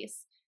my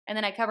face and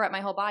then I cover up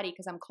my whole body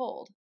because I'm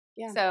cold.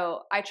 Yeah.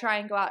 So I try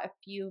and go out a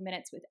few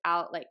minutes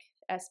without like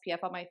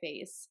SPF on my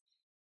face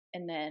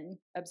and then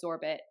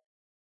absorb it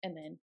and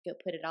then go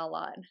put it all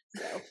on.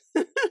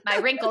 So my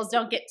wrinkles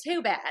don't get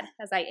too bad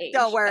as I age.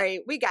 Don't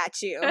worry. We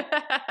got you.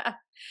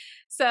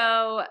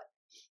 So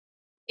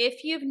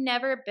if you've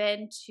never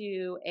been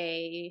to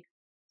a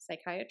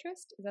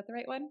psychiatrist, is that the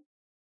right one?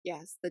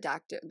 Yes,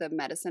 the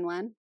medicine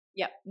one.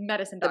 Yep,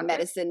 medicine doctor.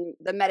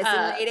 The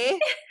medicine lady.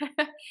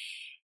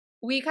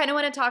 We kind of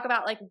want to talk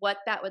about like what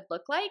that would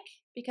look like,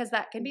 because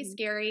that can be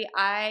scary.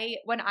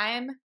 When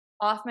I'm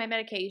off my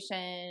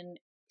medication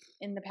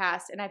in the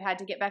past and I've had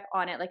to get back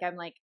on it, like I'm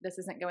like, this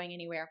isn't going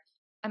anywhere,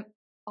 I'm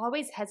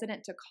always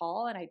hesitant to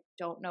call, and I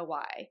don't know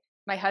why.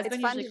 My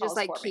husband usually calls for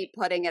me. It's fun to just like keep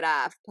putting it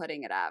off.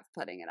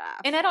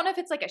 And I don't know if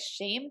it's like a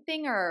shame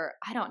thing or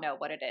I don't know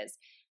what it is.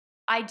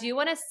 I do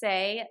want to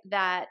say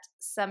that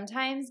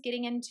sometimes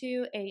getting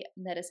into a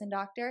medicine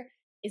doctor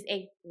is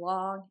a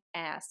long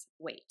ass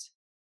wait.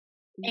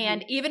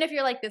 And even if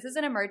you're like, this is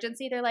an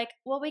emergency, they're like,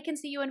 well, we can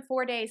see you in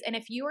 4 days. And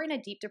if you are in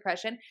a deep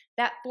depression,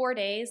 that 4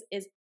 days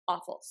is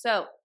awful.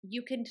 So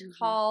you can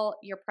call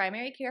your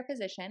primary care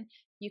physician.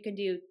 You can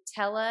do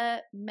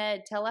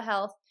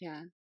telehealth.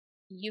 Yeah.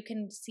 You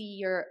can see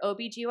your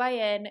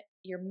OBGYN,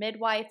 your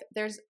midwife.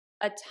 There's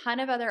a ton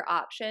of other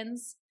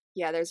options.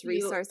 Yeah, there's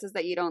resources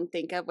that you don't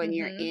think of when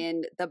you're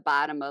in the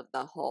bottom of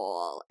the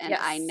hole. And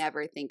I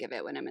never think of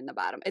it when I'm in the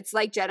bottom. It's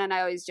like Jen and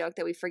I always joke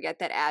that we forget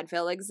that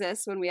Advil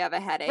exists when we have a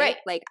headache. Right.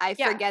 Like I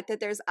forget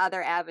that there's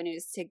other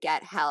avenues to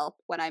get help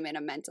when I'm in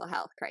a mental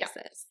health crisis.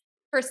 Yeah.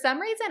 For some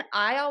reason,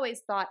 I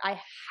always thought I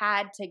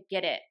had to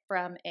get it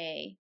from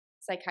a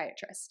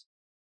psychiatrist.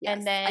 Yes.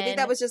 And then I think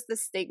that was just the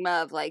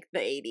stigma of like the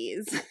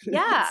 80s.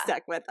 Yeah.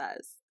 Stuck with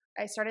us.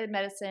 I started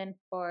medicine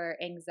for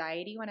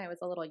anxiety when I was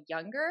a little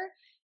younger.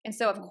 And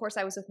so, of course,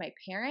 I was with my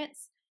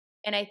parents.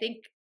 And I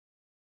think,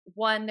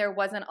 there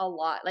wasn't a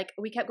lot. Like,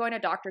 we kept going to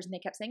doctors and they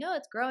kept saying, oh,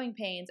 it's growing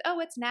pains. Oh,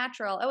 it's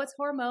natural. Oh, it's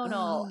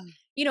hormonal.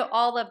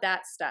 All of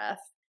that stuff.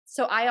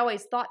 So I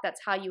always thought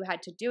that's how you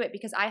had to do it,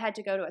 because I had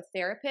to go to a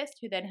therapist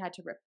who then had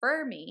to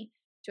refer me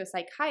to a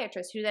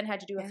psychiatrist who then had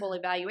to do a full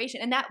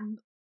evaluation. And that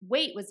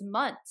wait was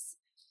months.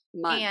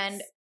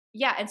 And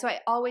and so I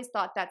always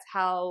thought that's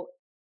how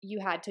you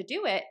had to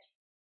do it.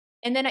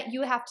 And then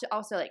you have to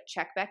also like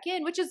check back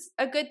in, which is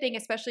a good thing,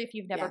 especially if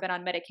you've never been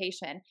on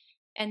medication.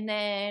 And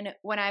then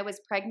when I was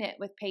pregnant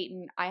with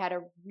Peyton, I had a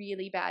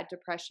really bad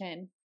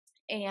depression,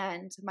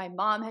 and my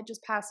mom had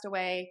just passed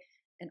away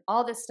and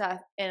all this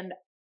stuff. And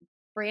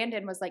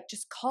Brandon was like,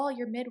 just call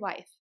your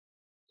midwife.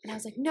 And I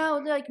was like, no,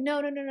 no.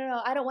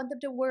 I don't want them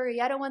to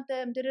worry. I don't want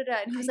them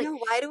da-da-da. And he was like,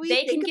 why do we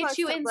they think can about get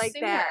you stuff in like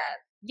sooner. that?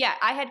 Yeah,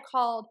 I had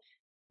called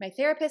my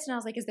therapist and I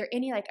was like, is there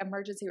any like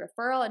emergency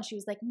referral? And she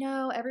was like,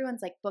 no,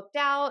 everyone's like booked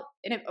out.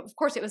 And of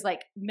course it was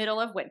like middle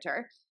of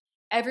winter.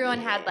 Everyone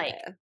had like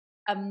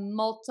a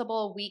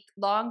multiple week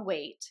long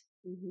wait.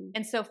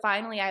 And so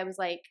finally I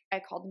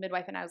called the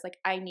midwife and I was like,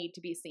 I need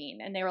to be seen.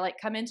 And they were like,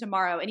 come in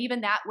tomorrow. And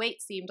even that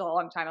wait seemed a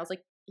long time. I was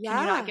like,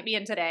 can you not get me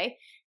in today?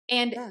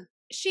 And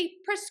she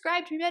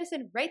prescribed me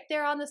medicine right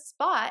there on the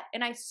spot.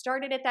 And I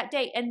started it that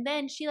day. And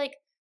then she like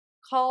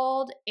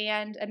called,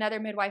 and another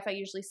midwife I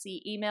usually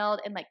see emailed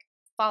and like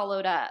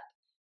followed up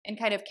and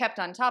kind of kept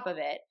on top of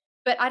it.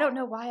 But I don't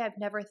know why I've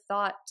never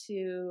thought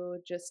to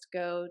just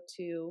go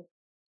to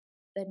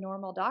the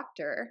normal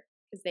doctor,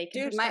 because they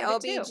can. Dude, my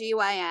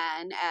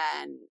OBGYN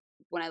and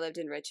when I lived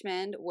in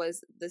Richmond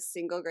was the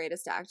single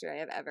greatest doctor I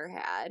have ever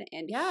had.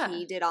 And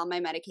he did all my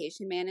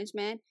medication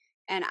management.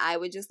 And I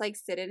would just like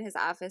sit in his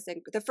office.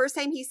 And the first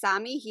time he saw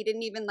me, he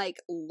didn't even like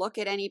look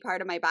at any part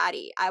of my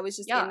body. I was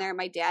just in there.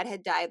 My dad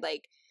had died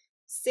like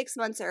 6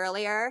 months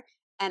earlier.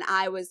 And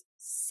I was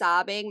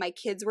sobbing. My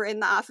kids were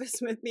in the office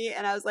with me.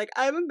 And I was like,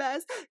 I'm a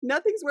mess.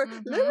 Nothing's working.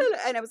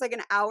 And it was like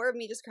an hour of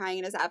me just crying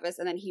in his office.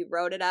 And then he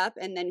wrote it up.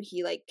 And then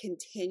he like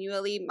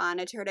continually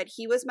monitored it.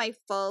 He was my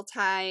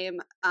full-time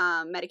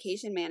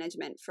medication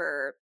management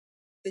for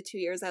the 2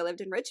 years I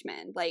lived in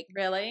Richmond. Like,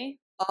 really?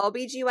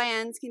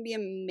 OBGYNs can be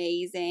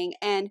amazing.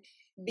 And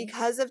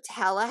because of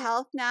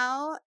telehealth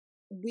now,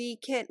 we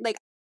can like,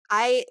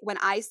 when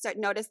I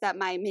noticed that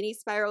my mini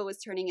spiral was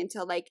turning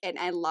into like an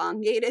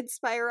elongated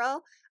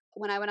spiral,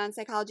 when I went on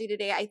Psychology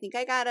Today, I think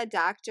I got a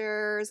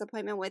doctor's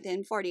appointment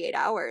within 48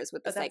 hours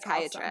with the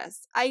psychiatrist. Awesome.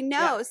 I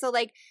know. Yeah. So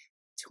like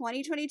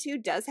 2022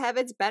 does have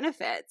its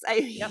benefits.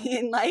 I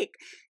mean, like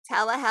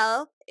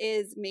telehealth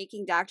is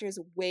making doctors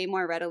way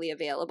more readily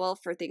available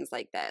for things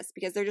like this,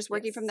 because they're just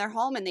working from their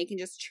home and they can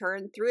just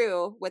churn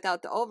through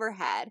without the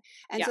overhead.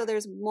 And so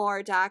there's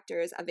more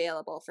doctors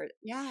available for,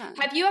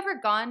 Have you ever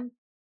gone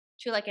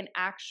to like an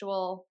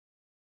actual,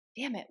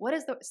 what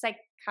is the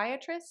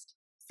psychiatrist?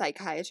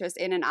 Psychiatrist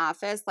in an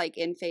office, like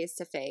in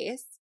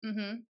face-to-face?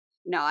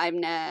 No, I've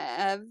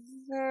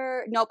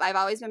never, I've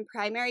always been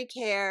primary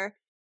care.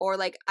 Or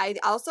like, I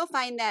also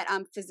find that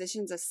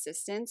physician's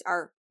assistants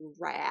are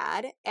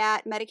rad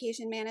at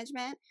medication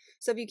management.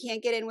 So if you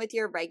can't get in with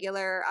your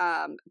regular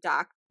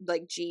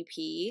like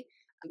GP,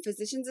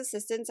 physician's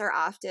assistants are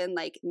often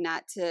like,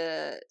 not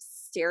to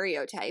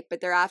stereotype,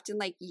 but they're often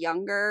like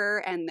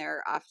younger, and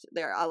they're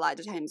a lot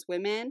of times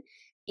women.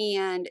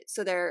 And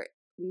so they're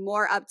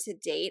more up to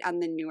date on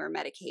the newer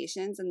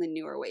medications and the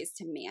newer ways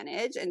to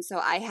manage. And so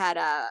I had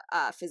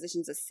a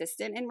physician's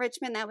assistant in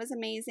Richmond that was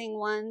amazing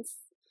once,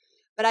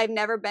 but I've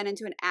never been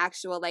into an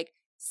actual like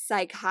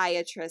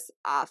psychiatrist's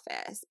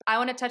office. I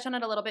want to touch on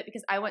it a little bit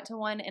because I went to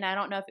one and I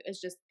don't know if it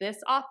was just this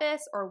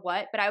office or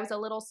what, but I was a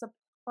little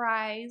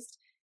surprised.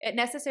 It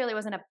necessarily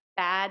wasn't a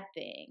bad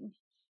thing.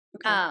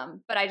 Okay.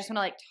 But I just want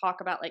to like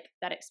talk about like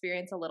that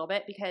experience a little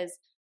bit because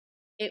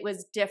it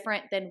was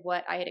different than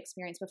what I had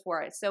experienced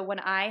before. So when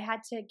I had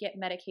to get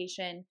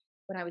medication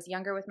when I was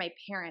younger with my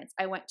parents,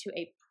 I went to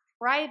a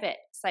private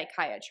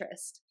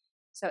psychiatrist.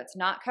 So it's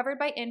not covered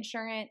by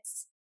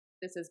insurance.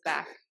 This is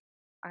back,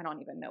 I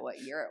don't even know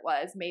what year it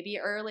was, maybe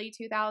early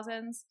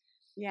 2000s.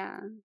 Yeah.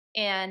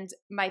 And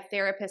my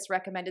therapist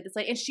recommended this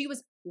lady, and she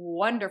was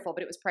wonderful,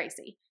 but it was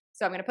pricey.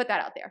 So I'm going to put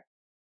that out there.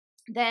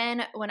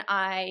 Then when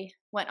I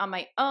went on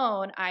my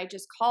own, I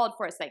just called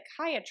for a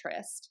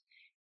psychiatrist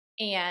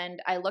and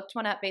I looked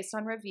one up based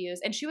on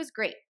reviews, and she was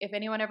great. If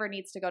anyone ever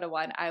needs to go to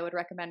one, I would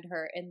recommend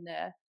her in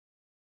the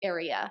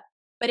area,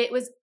 but it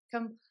was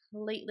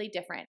completely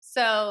different.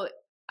 So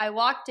I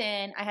walked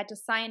in, I had to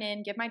sign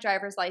in, give my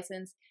driver's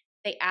license.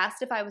 They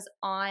asked if I was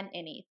on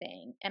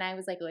anything. And I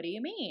was like, what do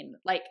you mean?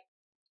 Like,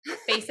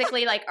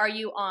 basically, like, are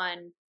you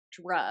on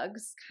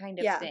drugs kind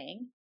of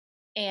thing?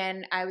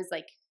 And I was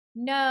like,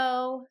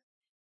 no.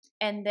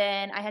 And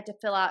then I had to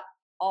fill out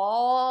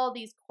all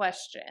these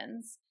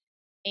questions.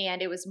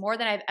 And it was more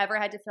than I've ever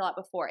had to fill out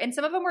before. And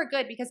some of them were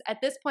good because at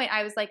this point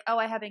I was like, oh,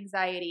 I have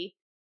anxiety.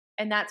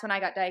 And that's when I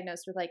got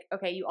diagnosed with like,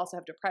 okay, you also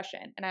have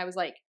depression. And I was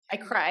like, I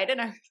cried and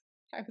I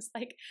was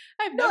like,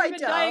 I've never been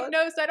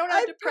diagnosed. I don't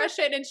have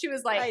depression. And she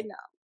was like, I know.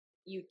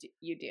 You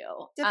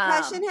do.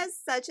 Depression has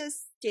such a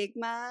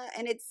stigma,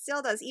 and it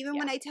still does. Even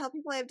when I tell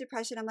people I have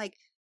depression, I'm like,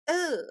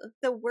 oh,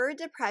 the word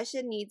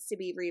depression needs to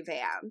be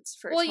revamped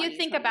for 2022. Well, you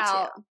think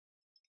about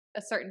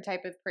a certain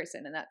type of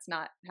person, and that's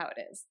not how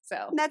it is.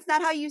 So and that's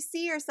not how you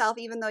see yourself,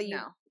 even though you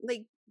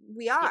like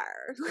we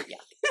are. Yeah.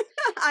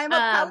 I'm a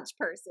couch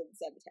person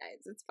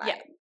sometimes. It's fine.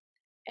 Yeah.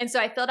 And so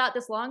I filled out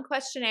this long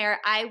questionnaire.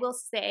 I will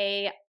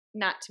say,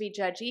 not to be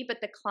judgy, but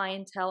the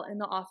clientele in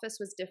the office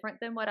was different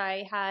than what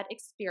I had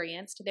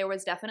experienced. There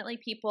was definitely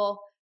people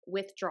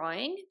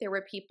withdrawing. There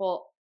were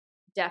people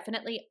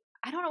definitely,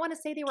 I don't want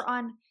to say they were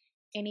on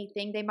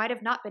anything. They might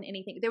have not been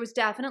anything. There was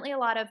definitely a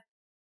lot of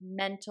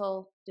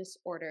mental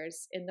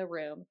disorders in the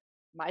room,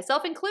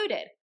 myself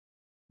included.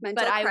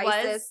 Mental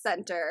crisis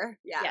center.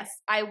 Yeah. Yes.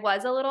 I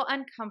was a little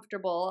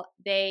uncomfortable.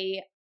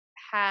 They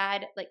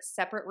had like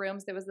separate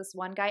rooms. There was this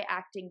one guy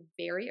acting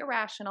very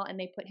irrational, and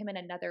they put him in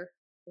another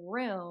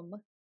room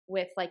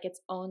with like its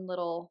own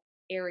little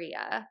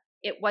area.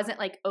 It wasn't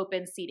like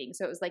open seating.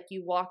 So it was like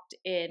you walked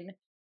in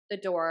the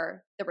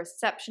door, the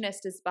receptionist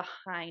is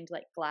behind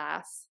like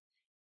glass.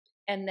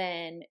 And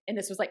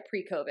this was like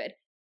pre-COVID.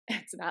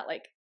 It's not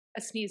like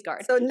a sneeze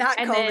guard. So not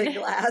COVID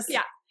glass.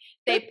 Yeah.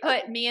 They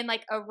put me in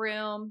like a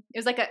room. It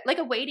was like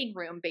a waiting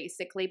room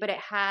basically, but it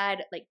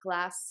had like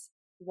glass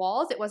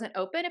walls. It wasn't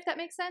open, if that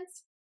makes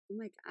sense. Oh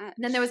my gosh.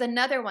 And then there was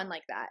another one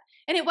like that.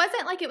 And it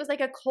wasn't like it was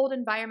like a cold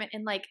environment,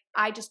 and like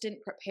I just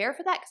didn't prepare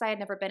for that because I had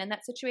never been in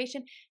that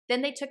situation.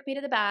 Then they took me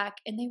to the back,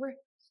 and they were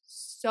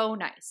so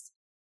nice.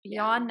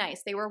 Beyond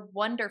nice. They were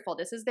wonderful.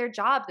 This is their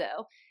job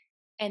though.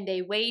 And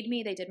they weighed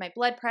me, they did my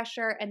blood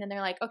pressure, and then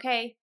they're like,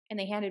 okay. And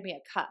they handed me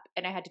a cup,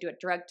 and I had to do a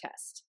drug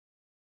test.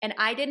 And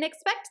I didn't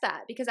expect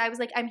that because I was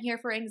like, I'm here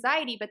for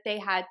anxiety, but they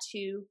had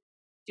to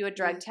do a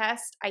drug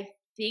test. I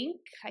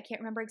can't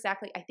remember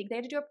exactly. I think they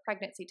had to do a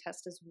pregnancy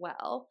test as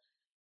well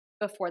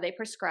before they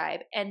prescribe.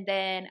 And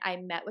then I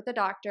met with the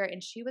doctor,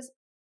 and she was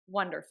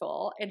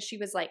wonderful. And she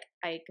was like,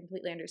 I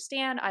completely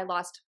understand. I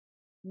lost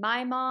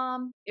my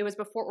mom. It was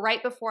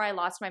right before I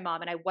lost my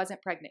mom, and I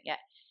wasn't pregnant yet.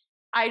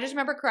 I just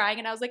remember crying,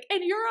 and I was like,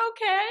 and you're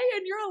okay?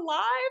 And you're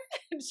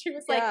alive? And she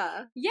was like,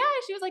 yeah.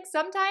 She was like,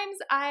 sometimes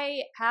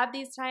I have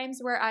these times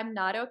where I'm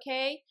not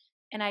okay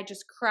and I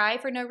just cry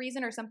for no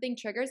reason or something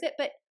triggers it,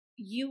 but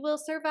you will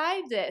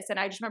survive this. And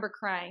I just remember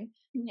crying.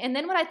 And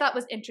then what I thought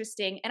was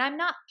interesting, and I'm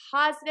not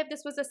positive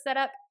this was a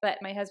setup, but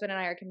my husband and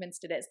I are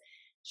convinced it is.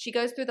 She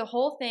goes through the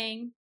whole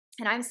thing,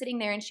 and I'm sitting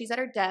there, and she's at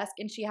her desk,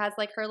 and she has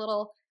like her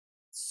little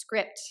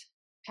script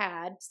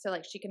pad so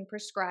like she can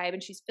prescribe,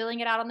 and she's filling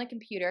it out on the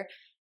computer.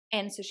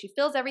 And so she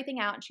fills everything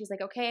out, and she's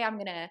like, okay, I'm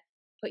going to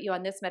put you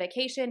on this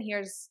medication.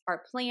 Here's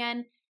our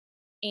plan.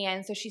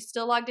 And so she's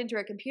still logged into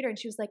her computer, and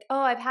she was like, oh,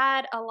 I've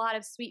had a lot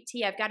of sweet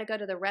tea. I've got to go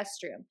to the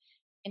restroom.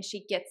 And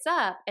she gets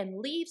up and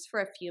leaves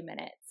for a few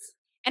minutes.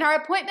 And our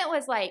appointment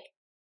was like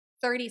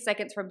 30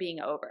 seconds from being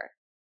over.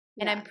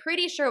 And I'm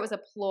pretty sure it was a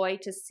ploy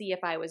to see if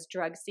I was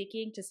drug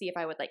seeking, to see if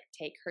I would like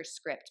take her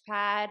script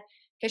pad.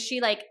 Because she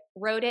like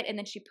wrote it, and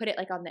then she put it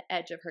like on the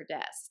edge of her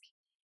desk.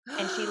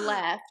 And she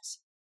left.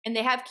 And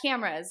they have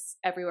cameras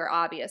everywhere,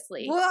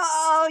 obviously.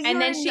 Whoa!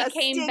 And then she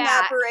came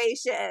back.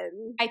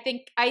 Operation. I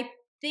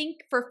think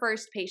for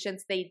first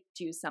patients they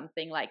do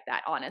something like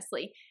that,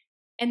 honestly.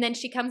 And then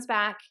she comes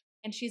back,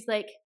 and she's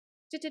like,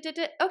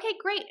 Okay,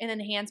 great. And then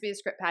hands me the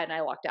script pad and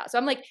I walked out. So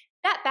I'm like,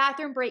 that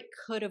bathroom break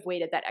could have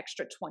waited that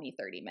extra 20,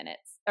 30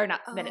 minutes or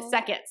not minutes,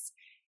 seconds.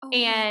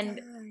 And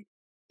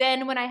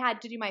then when I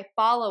had to do my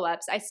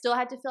follow-ups, I still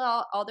had to fill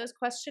out all those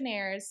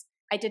questionnaires.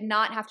 I did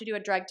not have to do a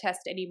drug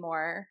test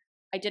anymore.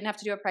 I didn't have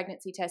to do a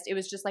pregnancy test. It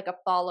was just like a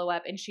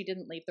follow-up and she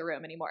didn't leave the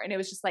room anymore. And it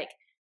was just like,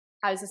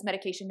 how is this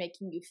medication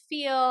making you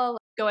feel?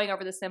 Going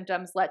over the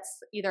symptoms, let's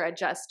either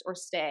adjust or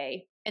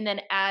stay. And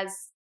then as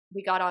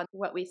we got on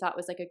what we thought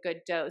was like a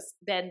good dose,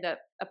 then the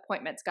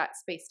appointments got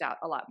spaced out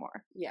a lot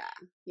more.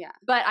 Yeah.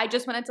 But I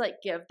just wanted to like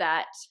give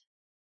that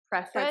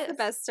preface. That's the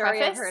best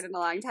story I've heard in a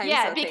long time.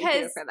 Yeah, so because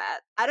thank you for that.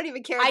 I don't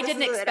even care if this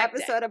is an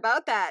episode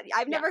about that.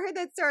 I've never heard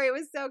that story. It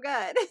was so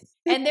good.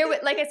 And there,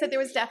 like I said, there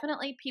was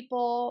definitely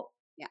people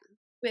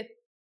with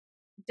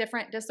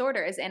different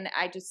disorders, and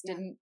I just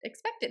didn't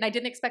expect it. And I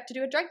didn't expect to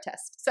do a drug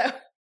test. So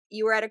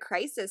you were at a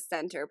crisis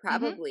center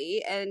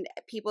probably, and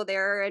people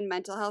there are in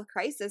mental health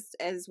crisis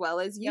as well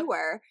as you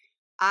were.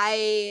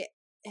 I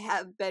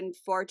have been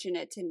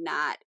fortunate to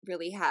not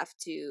really have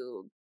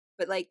to,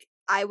 but like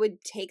I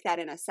would take that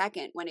in a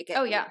second when it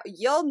gets,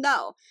 you'll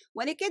know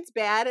when it gets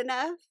bad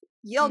enough,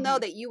 you'll know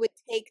that you would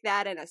take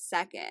that in a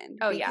second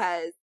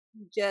because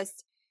you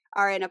just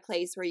are in a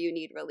place where you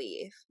need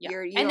relief. Yeah.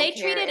 And they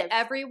treated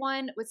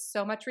everyone with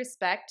so much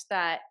respect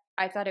that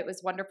I thought it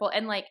was wonderful.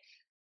 And like,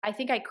 I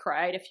think I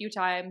cried a few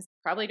times,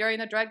 probably during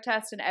the drug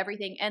test and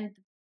everything. And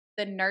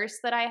the nurse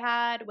that I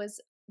had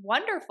was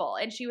wonderful.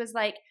 And she was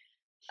like,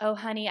 oh,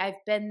 honey, I've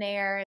been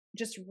there,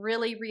 just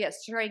really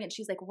reassuring. And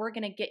she's like, we're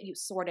going to get you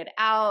sorted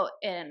out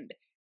and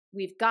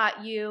we've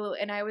got you.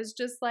 And I was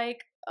just like,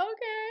 okay.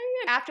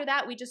 After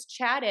that, we just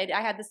chatted.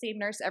 I had the same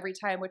nurse every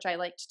time, which I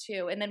liked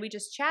too. And then we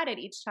just chatted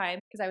each time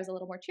because I was a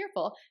little more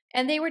cheerful.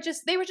 And they were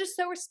just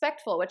so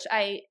respectful, which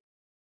I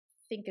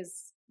think is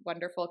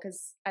wonderful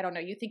because I don't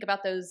know, you think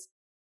about those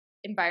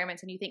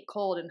environments and you think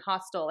cold and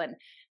hostile and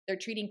they're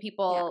treating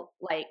people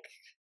like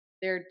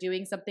they're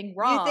doing something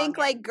wrong. You think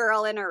like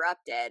Girl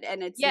Interrupted,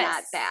 and it's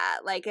not that.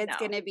 Like it's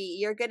gonna be,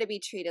 you're gonna be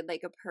treated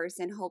like a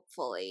person,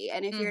 hopefully.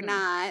 And if you're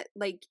not,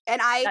 like, and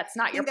that's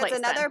not your place. That's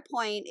another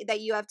point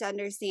that you have to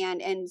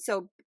understand. And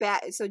so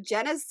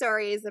Jenna's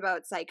story is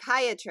about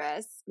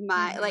psychiatrists.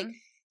 Like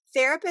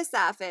therapist's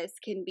office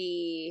can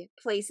be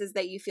places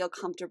that you feel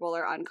comfortable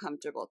or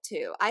uncomfortable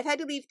too. I've had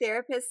to leave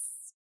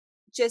therapists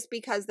just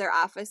because their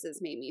offices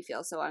made me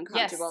feel so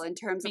uncomfortable in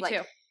terms of like,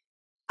 too.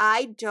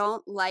 I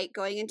don't like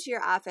going into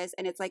your office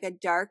and it's like a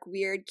dark,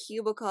 weird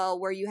cubicle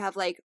where you have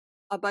like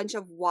a bunch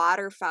of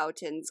water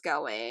fountains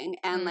going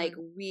and like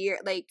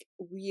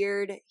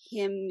weird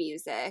hymn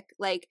music.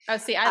 Like, oh,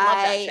 see, I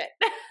love that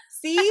shit.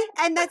 See?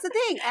 And that's the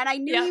thing. And I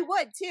knew you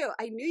would too.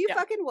 I knew you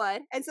fucking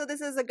would. And so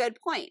this is a good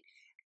point.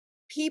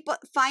 People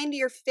find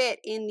your fit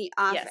in the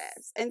office.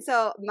 Yes. And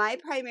so my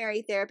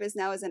primary therapist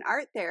now is an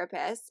art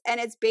therapist.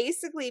 And it's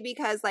basically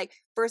because like,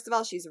 first of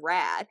all, she's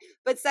rad.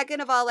 But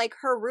second of all, like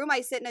her room,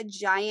 I sit in a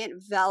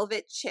giant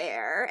velvet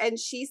chair and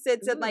she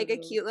sits in like a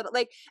cute little,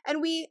 like,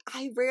 and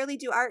I rarely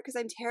do art because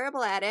I'm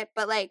terrible at it.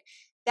 But like,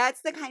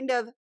 that's the kind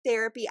of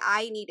therapy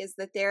I need, is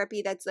the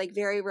therapy that's like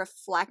very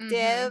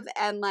reflective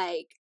and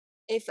like,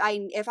 if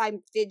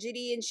I'm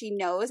fidgety and she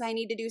knows I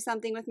need to do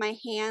something with my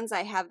hands,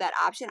 I have that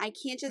option. I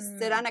can't just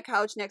sit on a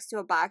couch next to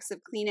a box of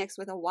Kleenex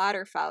with a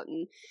water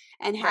fountain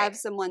and have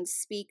someone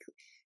speak.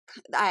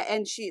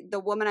 And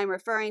the woman I'm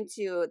referring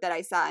to that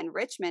I saw in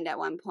Richmond at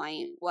one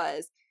point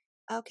was,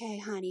 okay,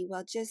 honey,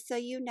 well, just so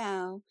you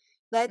know,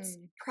 let's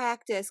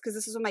practice, because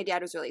this is when my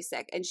dad was really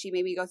sick, and she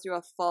made me go through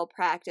a full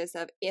practice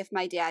of if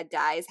my dad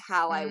dies,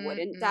 how I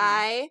wouldn't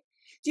die.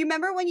 Do you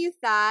remember when you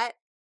thought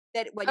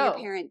that when your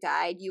parent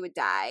died, you would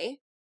die?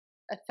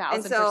 1,000%.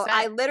 And so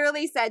I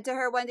literally said to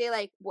her one day,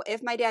 like, well,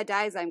 if my dad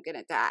dies, I'm going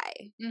to die.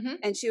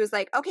 And she was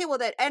like, okay, well,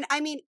 and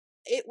I mean,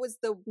 it was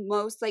the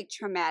most like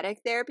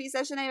traumatic therapy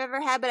session I've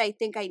ever had, but I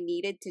think I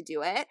needed to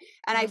do it.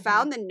 And I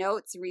found the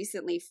notes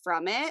recently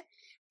from it.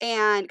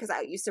 And because I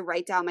used to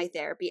write down my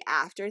therapy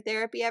after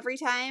therapy every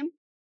time.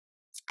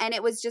 And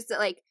it was just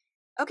like,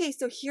 okay,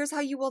 so here's how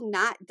you will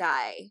not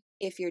die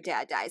if your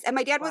dad dies. And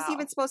my dad wasn't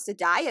even supposed to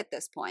die at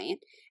this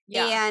point.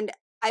 And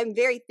I'm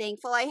very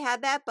thankful I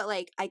had that, but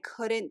like I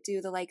couldn't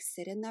do the like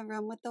sit in the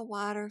room with the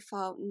water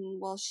fountain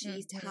while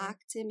she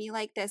talked to me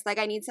like this. Like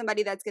I need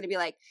somebody that's going to be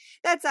like,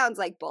 that sounds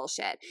like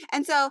bullshit.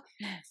 And so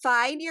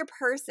find your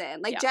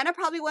person. Like Jenna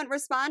probably wouldn't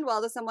respond well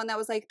to someone that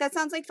was like, that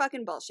sounds like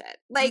fucking bullshit.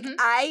 Like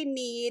I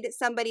need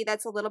somebody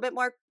that's a little bit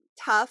more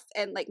tough,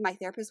 and like my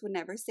therapist would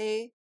never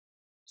say,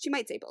 she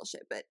might say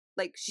bullshit, but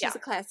like she's a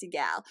classy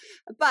gal.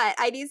 But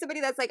I need somebody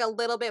that's like a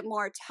little bit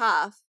more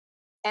tough.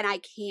 And I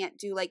can't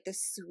do like the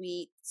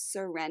sweet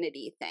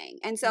serenity thing.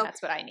 And so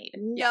that's what I need.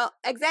 No,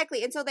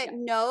 exactly. And so that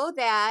know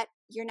that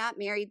you're not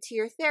married to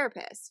your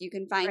therapist. You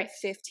can find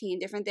 15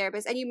 different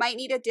therapists, and you might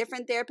need a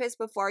different therapist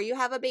before you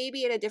have a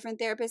baby and a different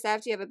therapist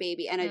after you have a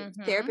baby, and a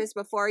therapist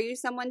before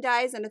someone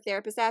dies and a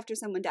therapist after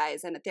someone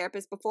dies, and a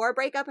therapist before a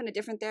breakup and a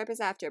different therapist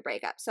after a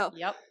breakup. So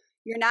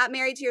you're not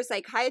married to your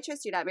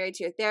psychiatrist, you're not married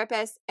to your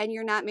therapist, and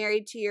you're not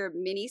married to your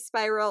mini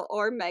spiral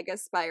or mega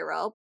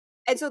spiral.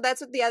 And so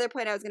that's what the other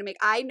point I was going to make.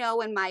 I know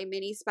when my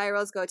mini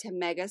spirals go to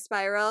mega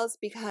spirals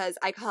because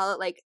I call it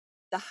like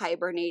the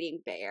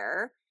hibernating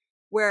bear,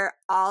 where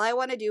all I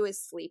want to do is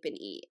sleep and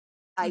eat.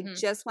 I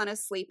just want to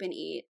sleep and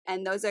eat.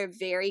 And those are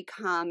very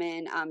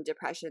common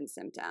depression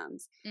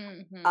symptoms.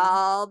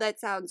 All that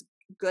sounds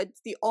good.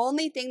 The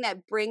only thing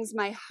that brings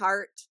my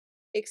heart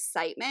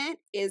excitement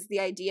is the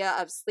idea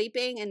of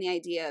sleeping and the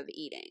idea of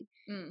eating.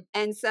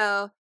 And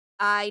so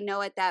I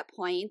know at that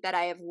point that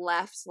I have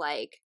left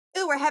like,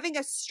 ooh, we're having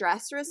a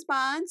stress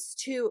response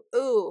to,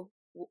 ooh,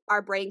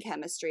 our brain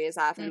chemistry is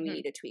off and we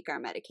need to tweak our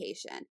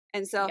medication.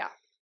 And so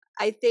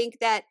I think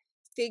that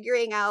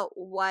figuring out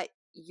what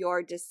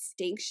your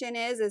distinction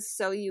is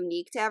so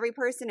unique to every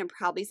person and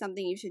probably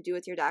something you should do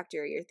with your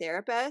doctor or your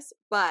therapist,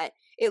 but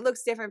it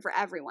looks different for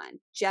everyone.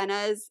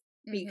 Jenna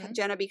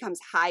becomes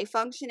high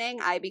functioning,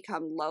 I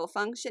become low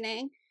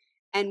functioning,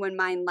 and when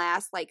mine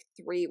lasts like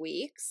 3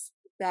 weeks,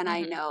 then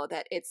I know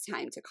that it's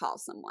time to call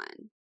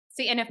someone.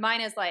 See, and if mine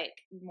is like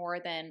more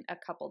than a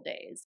couple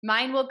days,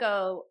 mine will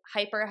go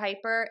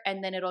hyper,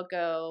 and then it'll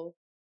go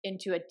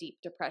into a deep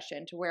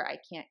depression to where I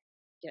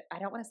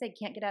don't want to say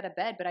can't get out of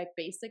bed, but I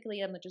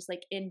basically am just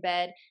like in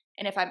bed.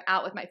 And if I'm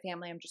out with my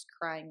family, I'm just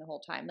crying the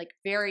whole time, like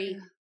very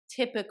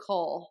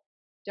typical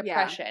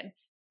depression.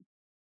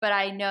 But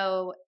I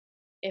know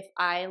if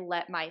I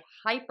let my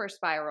hyper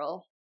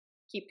spiral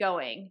keep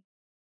going,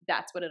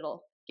 that's what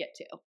it'll get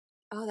to.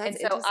 Oh, that's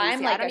interesting.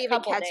 I'm like, I don't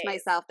even catch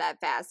myself that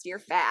fast. You're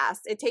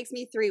fast. It takes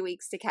me 3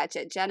 weeks to catch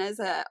it. Jenna's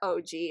a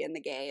OG in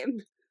the game.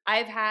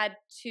 I've had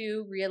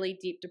 2 really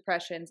deep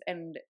depressions,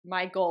 and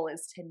my goal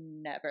is to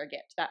never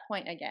get to that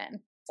point again.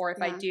 Or if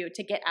I do,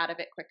 to get out of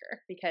it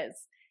quicker, because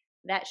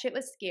that shit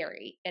was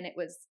scary and it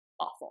was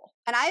awful.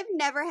 And I've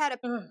never had a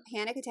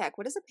panic attack.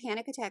 What does a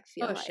panic attack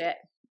feel like?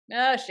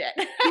 Oh, shit.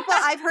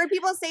 I've heard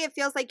people say it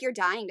feels like you're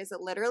dying. Does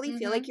it literally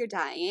feel like you're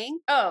dying?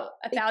 Oh,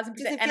 1,000%.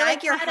 Does it feel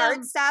like your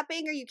heart's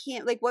stopping, or you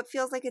can't, like, what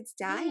feels like it's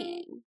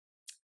dying?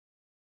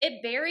 It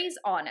varies,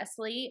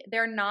 honestly.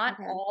 They're not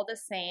all the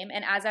same.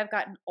 And as I've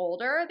gotten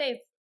older,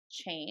 they've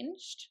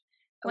changed.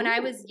 When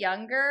I was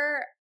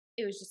younger,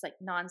 it was just like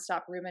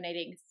nonstop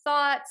ruminating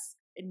thoughts,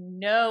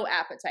 no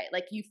appetite.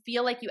 Like you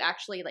feel like you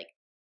actually like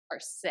are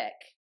sick.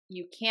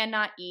 You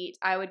cannot eat.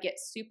 I would get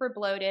super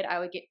bloated. I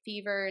would get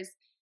fevers.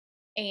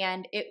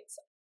 And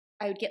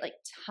I would get like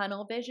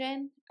tunnel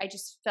vision. I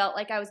just felt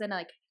like I was in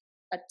like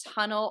a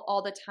tunnel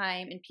all the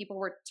time, and people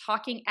were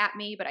talking at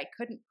me, but I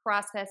couldn't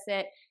process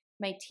it.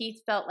 My teeth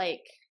felt like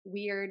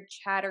weird,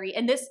 chattery.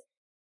 And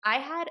I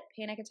had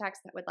panic attacks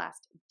that would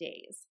last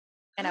days.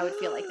 And I would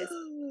feel like this.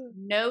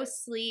 No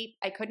sleep.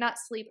 I could not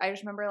sleep. I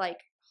just remember I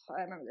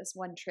remember this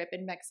one trip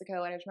in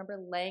Mexico, and I just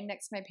remember laying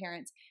next to my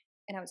parents,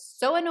 and I was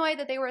so annoyed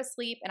that they were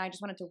asleep, and I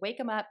just wanted to wake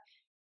them up.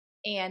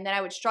 And then I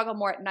would struggle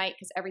more at night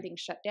because everything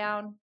shut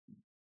down.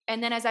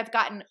 And then as I've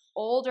gotten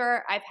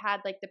older, I've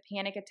had like the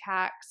panic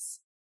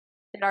attacks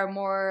that are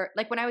more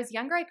like when I was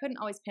younger, I couldn't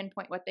always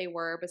pinpoint what they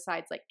were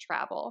besides like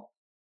travel.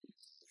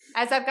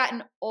 As I've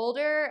gotten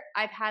older,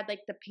 I've had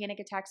like the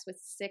panic attacks with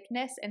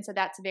sickness. And so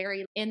that's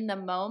very in the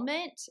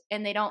moment,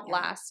 and they don't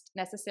last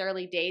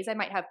necessarily days. I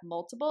might have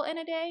multiple in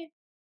a day.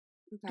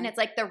 And it's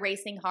like the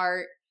racing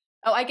heart.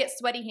 Oh, I get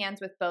sweaty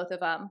hands with both of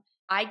them.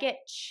 I get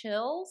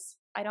chills.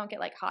 I don't get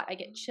like hot. I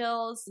get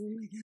chills,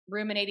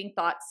 ruminating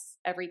thoughts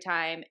every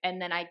time.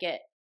 And then I get,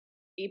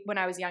 when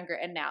I was younger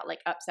and now, like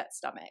upset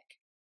stomach.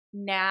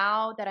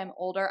 Now that I'm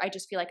older, I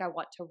just feel like I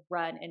want to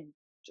run and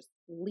just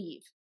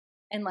leave.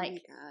 And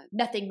like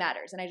nothing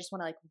matters. And I just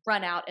want to like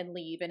run out and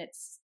leave. And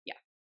it's,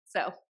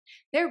 so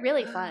they're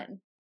really fun.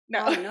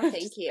 No,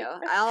 thank you.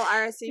 I'll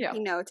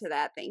RSVP no to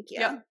that. Thank you.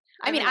 Yep.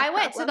 I mean, I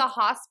went to the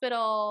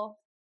hospital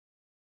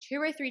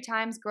 2 or 3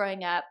 times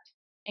growing up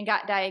and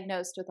got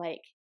diagnosed with like,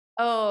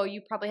 oh,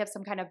 you probably have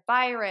some kind of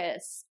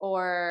virus,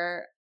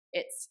 or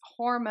it's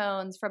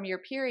hormones from your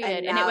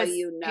period. And it was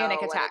panic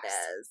attacks.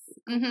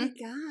 Oh my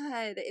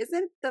God.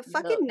 Isn't the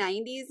fucking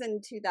 90s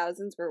and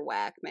 2000s were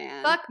whack,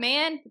 man? Fuck,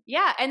 man.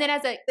 Yeah. And then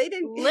as a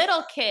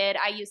little kid,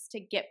 I used to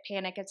get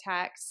panic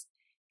attacks,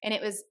 and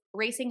it was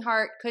racing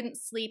heart, couldn't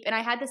sleep. And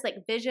I had this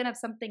like vision of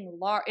something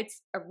large.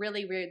 It's a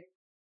really weird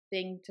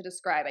thing to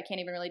describe. I can't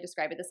even really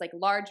describe it. This like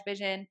large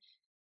vision,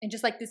 and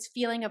just like this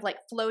feeling of like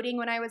floating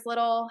when I was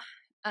little.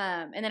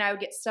 And then I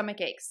would get stomach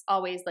aches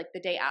always like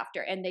the day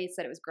after, and they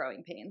said it was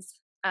growing pains.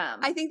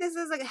 I think this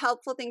is a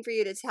helpful thing for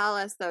you to tell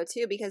us though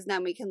too, because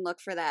then we can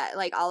look for that.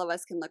 Like all of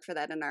us can look for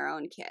that in our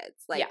own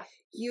kids. Like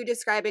you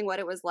describing what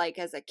it was like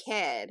as a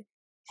kid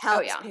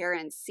helps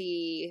parents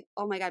see,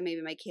 oh my God,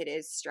 maybe my kid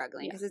is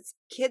struggling, because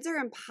kids are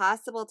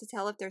impossible to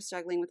tell if they're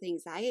struggling with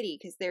anxiety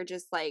because they're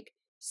just like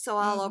so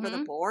all over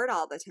the board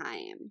all the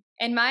time.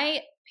 And my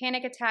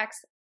panic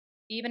attacks,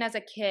 even as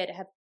a kid,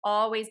 have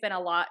always been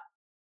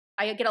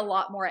I get a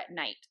lot more at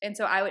night. And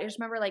so I just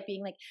remember like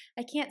being like,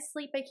 I can't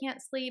sleep.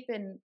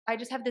 And I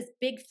just have this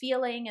big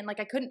feeling, and like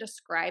I couldn't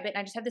describe it. And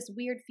I just have this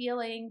weird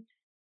feeling.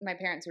 My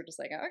parents were just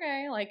like,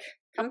 okay, like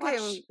come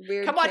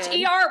watch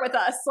ER with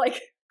us.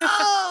 Like,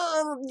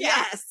 oh,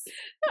 yes.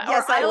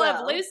 Yes, I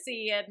Love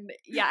Lucy. And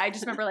I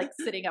just remember like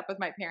sitting up with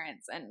my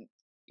parents, and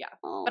Yeah.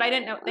 Oh. But I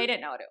didn't know, they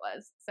didn't know what it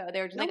was. So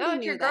they were just like, oh,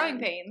 it's your growing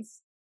pains.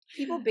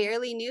 People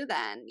barely knew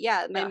then.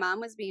 Yeah, my Yeah. mom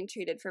was being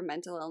treated for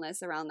mental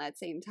illness around that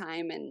same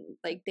time, and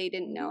like they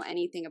didn't know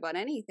anything about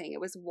anything.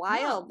 It was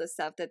wild, the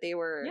stuff that they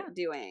were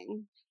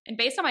doing. And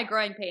based on my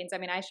growing pains, I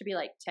mean, I should be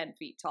like 10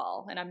 feet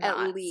tall, and I'm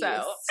not. At least.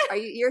 So.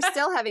 You're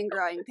still having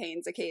growing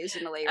pains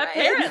occasionally, right?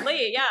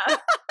 Apparently, yeah.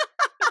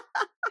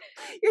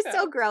 You're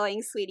still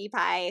growing, sweetie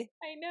pie.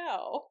 I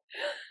know.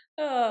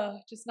 Oh,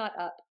 just not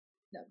up.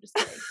 No, just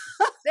kidding.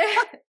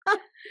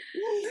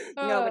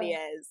 Nobody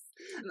is.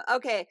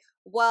 Okay.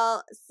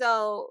 Well,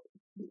 so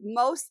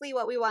mostly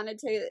what we wanted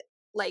to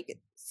like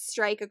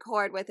strike a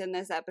chord with in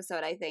this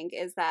episode, I think,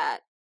 is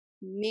that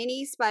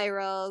mini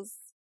spirals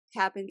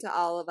happen to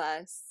all of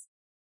us.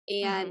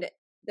 And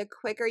the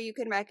quicker you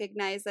can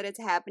recognize that it's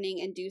happening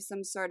and do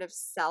some sort of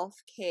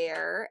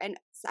self-care. And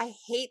I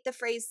hate the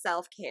phrase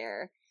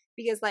self-care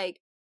because like,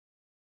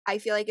 I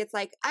feel like it's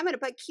like, I'm going to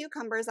put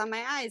cucumbers on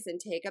my eyes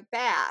and take a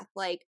bath.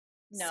 Like,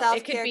 no, self-care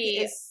it could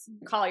be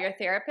call your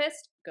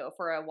therapist, go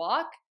for a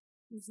walk,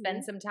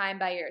 spend some time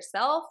by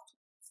yourself,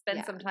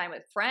 spend some time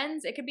with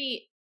friends. It could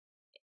be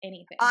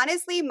anything.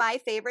 Honestly, my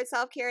favorite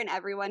self-care, and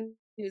everyone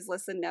who's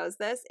listened knows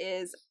this,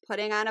 is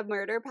putting on a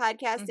murder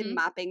podcast and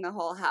mopping the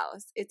whole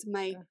house. It's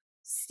my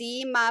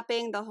steam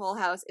mopping the whole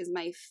house is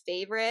my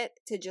favorite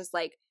to just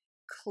like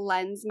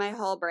cleanse my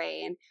whole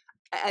brain.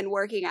 And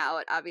working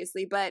out,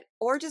 obviously,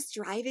 or just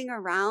driving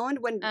around.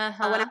 When I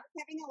was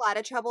having a lot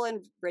of trouble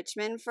in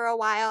Richmond for a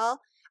while,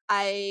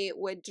 I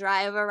would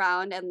drive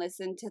around and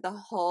listen to the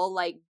whole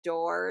like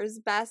Doors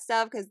best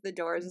of, because the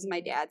Doors is my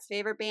dad's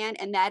favorite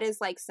band, and that is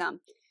like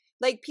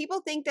like people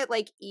think that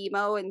like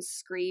emo and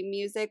scream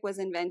music was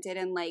invented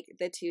in like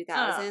the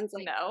 2000s.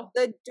 Like no,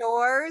 the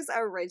Doors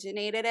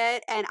originated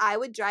it, and I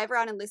would drive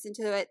around and listen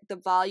to it, the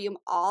volume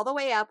all the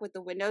way up with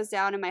the windows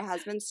down in my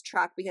husband's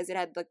truck because it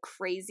had the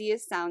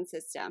craziest sound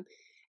system,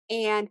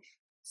 and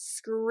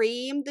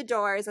scream the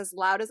Doors as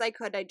loud as I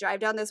could. I'd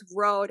drive down this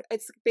road.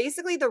 It's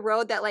basically the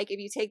road that like if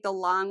you take the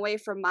long way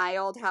from my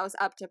old house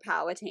up to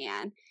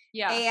Powhatan.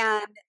 Yeah.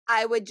 And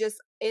I would just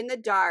in the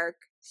dark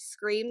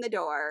scream the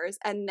Doors,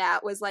 and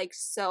that was like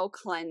so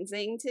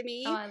cleansing to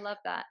me. Oh, I love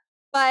that.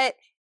 But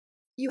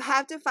you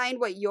have to find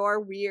what your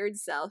weird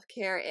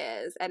self-care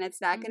is, and it's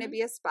not going to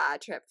be a spa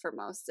trip for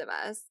most of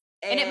us.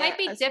 And it might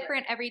be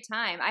different every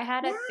time. I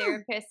had a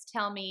therapist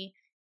tell me,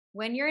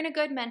 when you're in a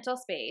good mental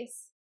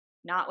space,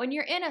 not when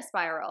you're in a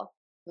spiral,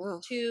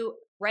 to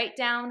write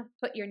down,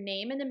 put your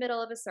name in the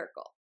middle of a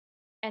circle,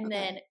 and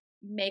then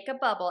make a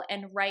bubble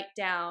and write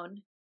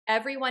down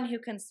everyone who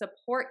can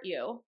support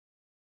you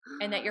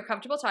and that you're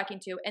comfortable talking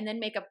to, and then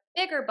make a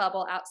bigger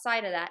bubble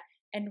outside of that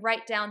and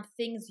write down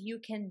things you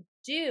can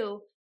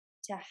do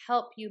to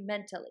help you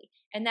mentally.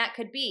 And that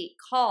could be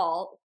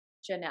call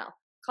Janelle,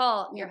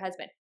 call your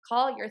husband,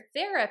 call your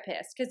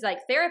therapist, because like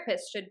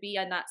therapists should be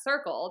in that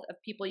circle of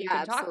people you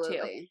can talk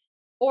to.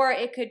 Or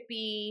it could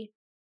be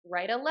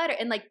write a letter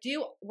and like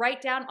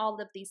write down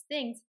all of these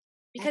things,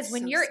 because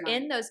when you're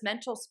in those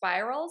mental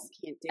spirals,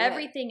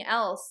 everything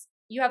else,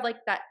 you have like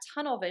that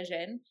tunnel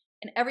vision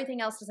and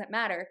everything else doesn't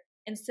matter.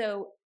 And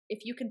so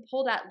if you can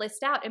pull that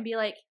list out and be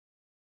like,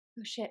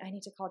 oh shit, I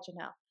need to call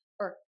Janelle,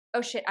 or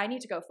oh shit, I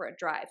need to go for a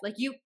drive. Like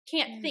you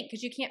can't think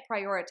because you can't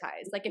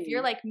prioritize. Like if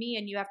you're like me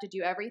and you have to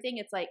do everything,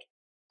 it's like,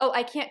 oh,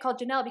 I can't call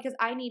Janelle because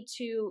I need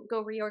to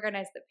go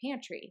reorganize the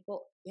pantry.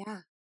 Well,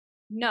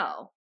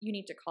 no, you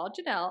need to call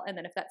Janelle. And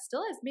then if that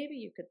still is, maybe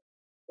you could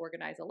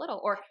organize a little,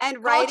 or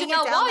and call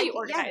Janelle while you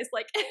organize.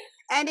 Like,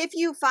 and if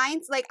you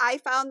find, like I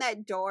found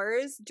that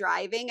Doors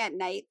driving at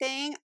night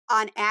thing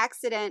on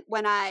accident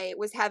when I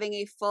was having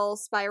a full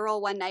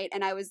spiral one night,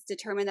 and I was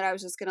determined that I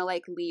was just going to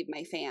like leave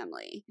my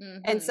family.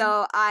 And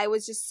so I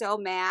was just so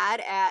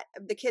mad at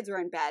the kids were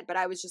in bed, but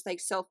I was just like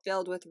so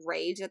filled with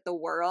rage at the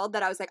world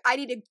that I was like, I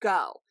need to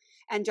go.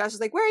 And Josh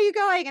was like, where are you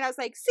going? And I was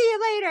like, see you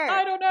later.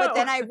 I don't know. But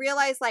then I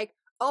realized like,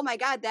 oh my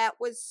God, that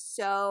was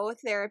so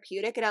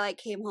therapeutic. And I like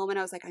came home and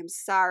I was like, I'm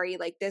sorry,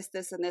 like this,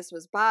 and this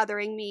was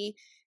bothering me.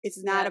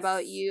 It's not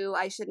about you.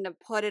 I shouldn't have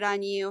put it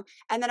on you.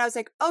 And then I was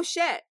like, oh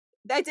shit,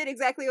 that did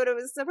exactly what it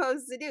was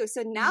supposed to do.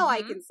 So now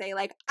I can say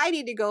like, I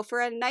need to go for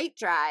a night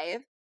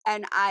drive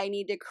and I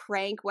need to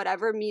crank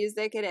whatever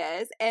music it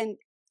is. And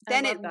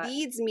then it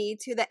leads me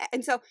to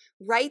and so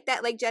write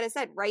that, like Jetta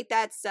said, write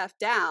that stuff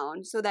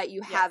down so that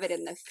you have it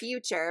in the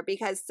future,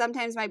 because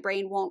sometimes my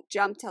brain won't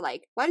jump to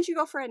like, why don't you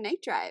go for a night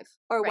drive?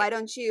 Or why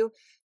don't you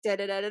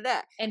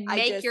da-da-da-da-da. And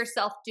make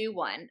yourself do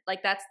one.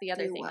 Like that's the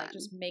other thing. Like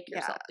just make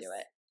yourself do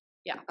it.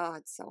 Yeah. Oh,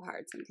 it's so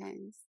hard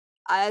sometimes.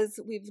 As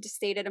we've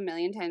stated a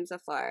million times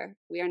before,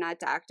 we are not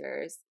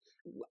doctors.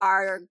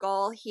 Our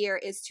goal here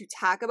is to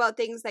talk about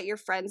things that your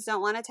friends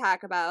don't want to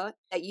talk about,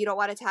 that you don't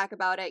want to talk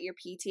about at your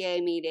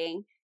PTA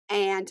meeting,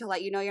 and to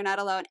let you know you're not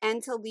alone,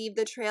 and to leave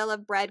the trail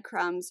of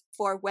breadcrumbs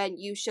for when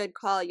you should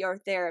call your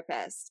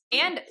therapist.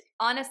 And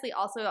honestly,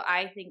 also,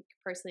 I think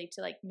personally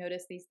to like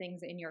notice these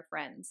things in your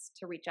friends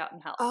to reach out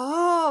and help.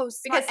 Oh,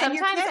 because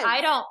sometimes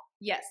I don't,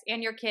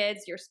 and your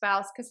kids, your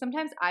spouse, because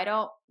sometimes I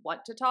don't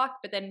want to talk,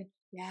 but then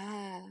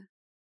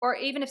or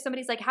even if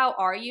somebody's like, how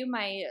are you?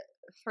 My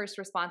first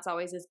response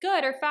always is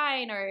good or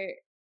fine or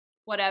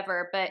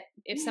whatever. But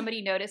if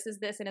somebody notices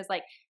this and is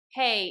like,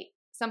 hey,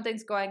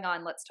 something's going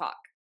on, let's talk.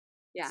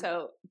 Yeah.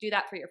 So do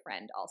that for your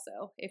friend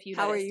also. If you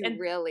How are you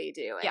really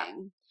doing? Yeah.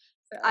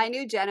 So. I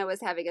knew Jenna was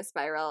having a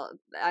spiral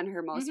on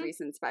her most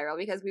recent spiral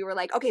because we were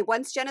like, okay,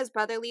 once Jenna's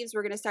brother leaves,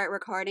 we're going to start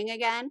recording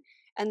again.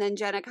 And then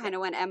Jenna kind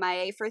of went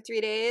MIA for 3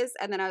 days.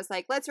 And then I was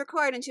like, let's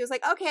record. And she was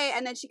like, okay.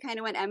 And then she kind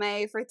of went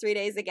MIA for 3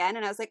 days again.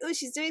 And I was like, oh,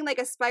 she's doing like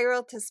a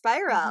spiral to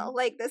spiral.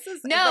 Like this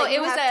is. No,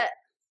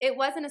 it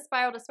wasn't a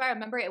spiral to spiral.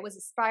 Remember, it was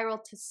a spiral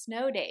to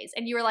snow days.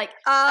 And you were like,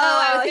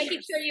 I was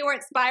making sure you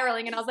weren't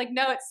spiraling. And I was like,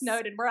 no, it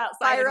snowed and we're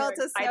outside. Spiral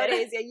to snow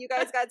days. Yeah, you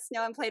guys got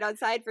snow and played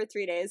outside for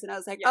 3 days. And I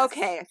was like,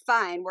 okay,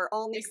 fine. We're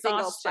only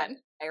single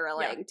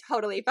spiraling. Yeah.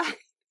 Totally fine.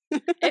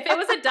 If it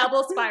was a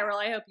double spiral,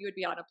 I hope you would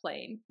be on a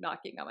plane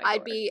knocking on my door.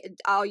 I'd be,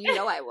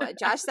 I would.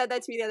 Josh said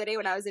that to me the other day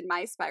when I was in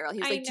my spiral.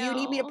 He was like, do you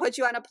need me to put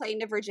you on a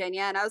plane to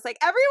Virginia? And I was like,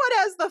 everyone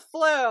has the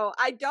flu.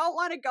 I don't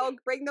want to go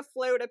bring the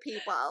flu to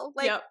people.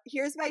 Like,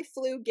 here's my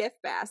flu gift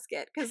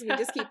basket because we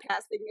just keep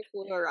passing the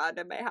flu around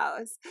in my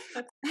house.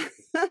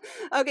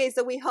 Okay,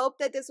 so we hope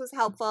that this was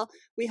helpful.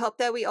 We hope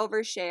that we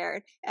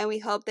overshared. And we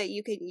hope that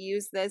you can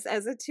use this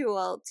as a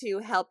tool to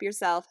help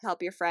yourself,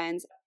 help your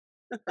friends.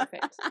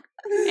 Perfect.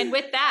 And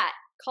with that,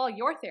 call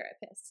your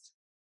therapist.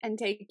 And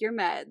take your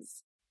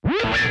meds. 2,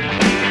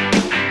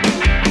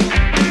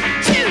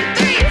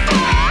 3,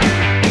 4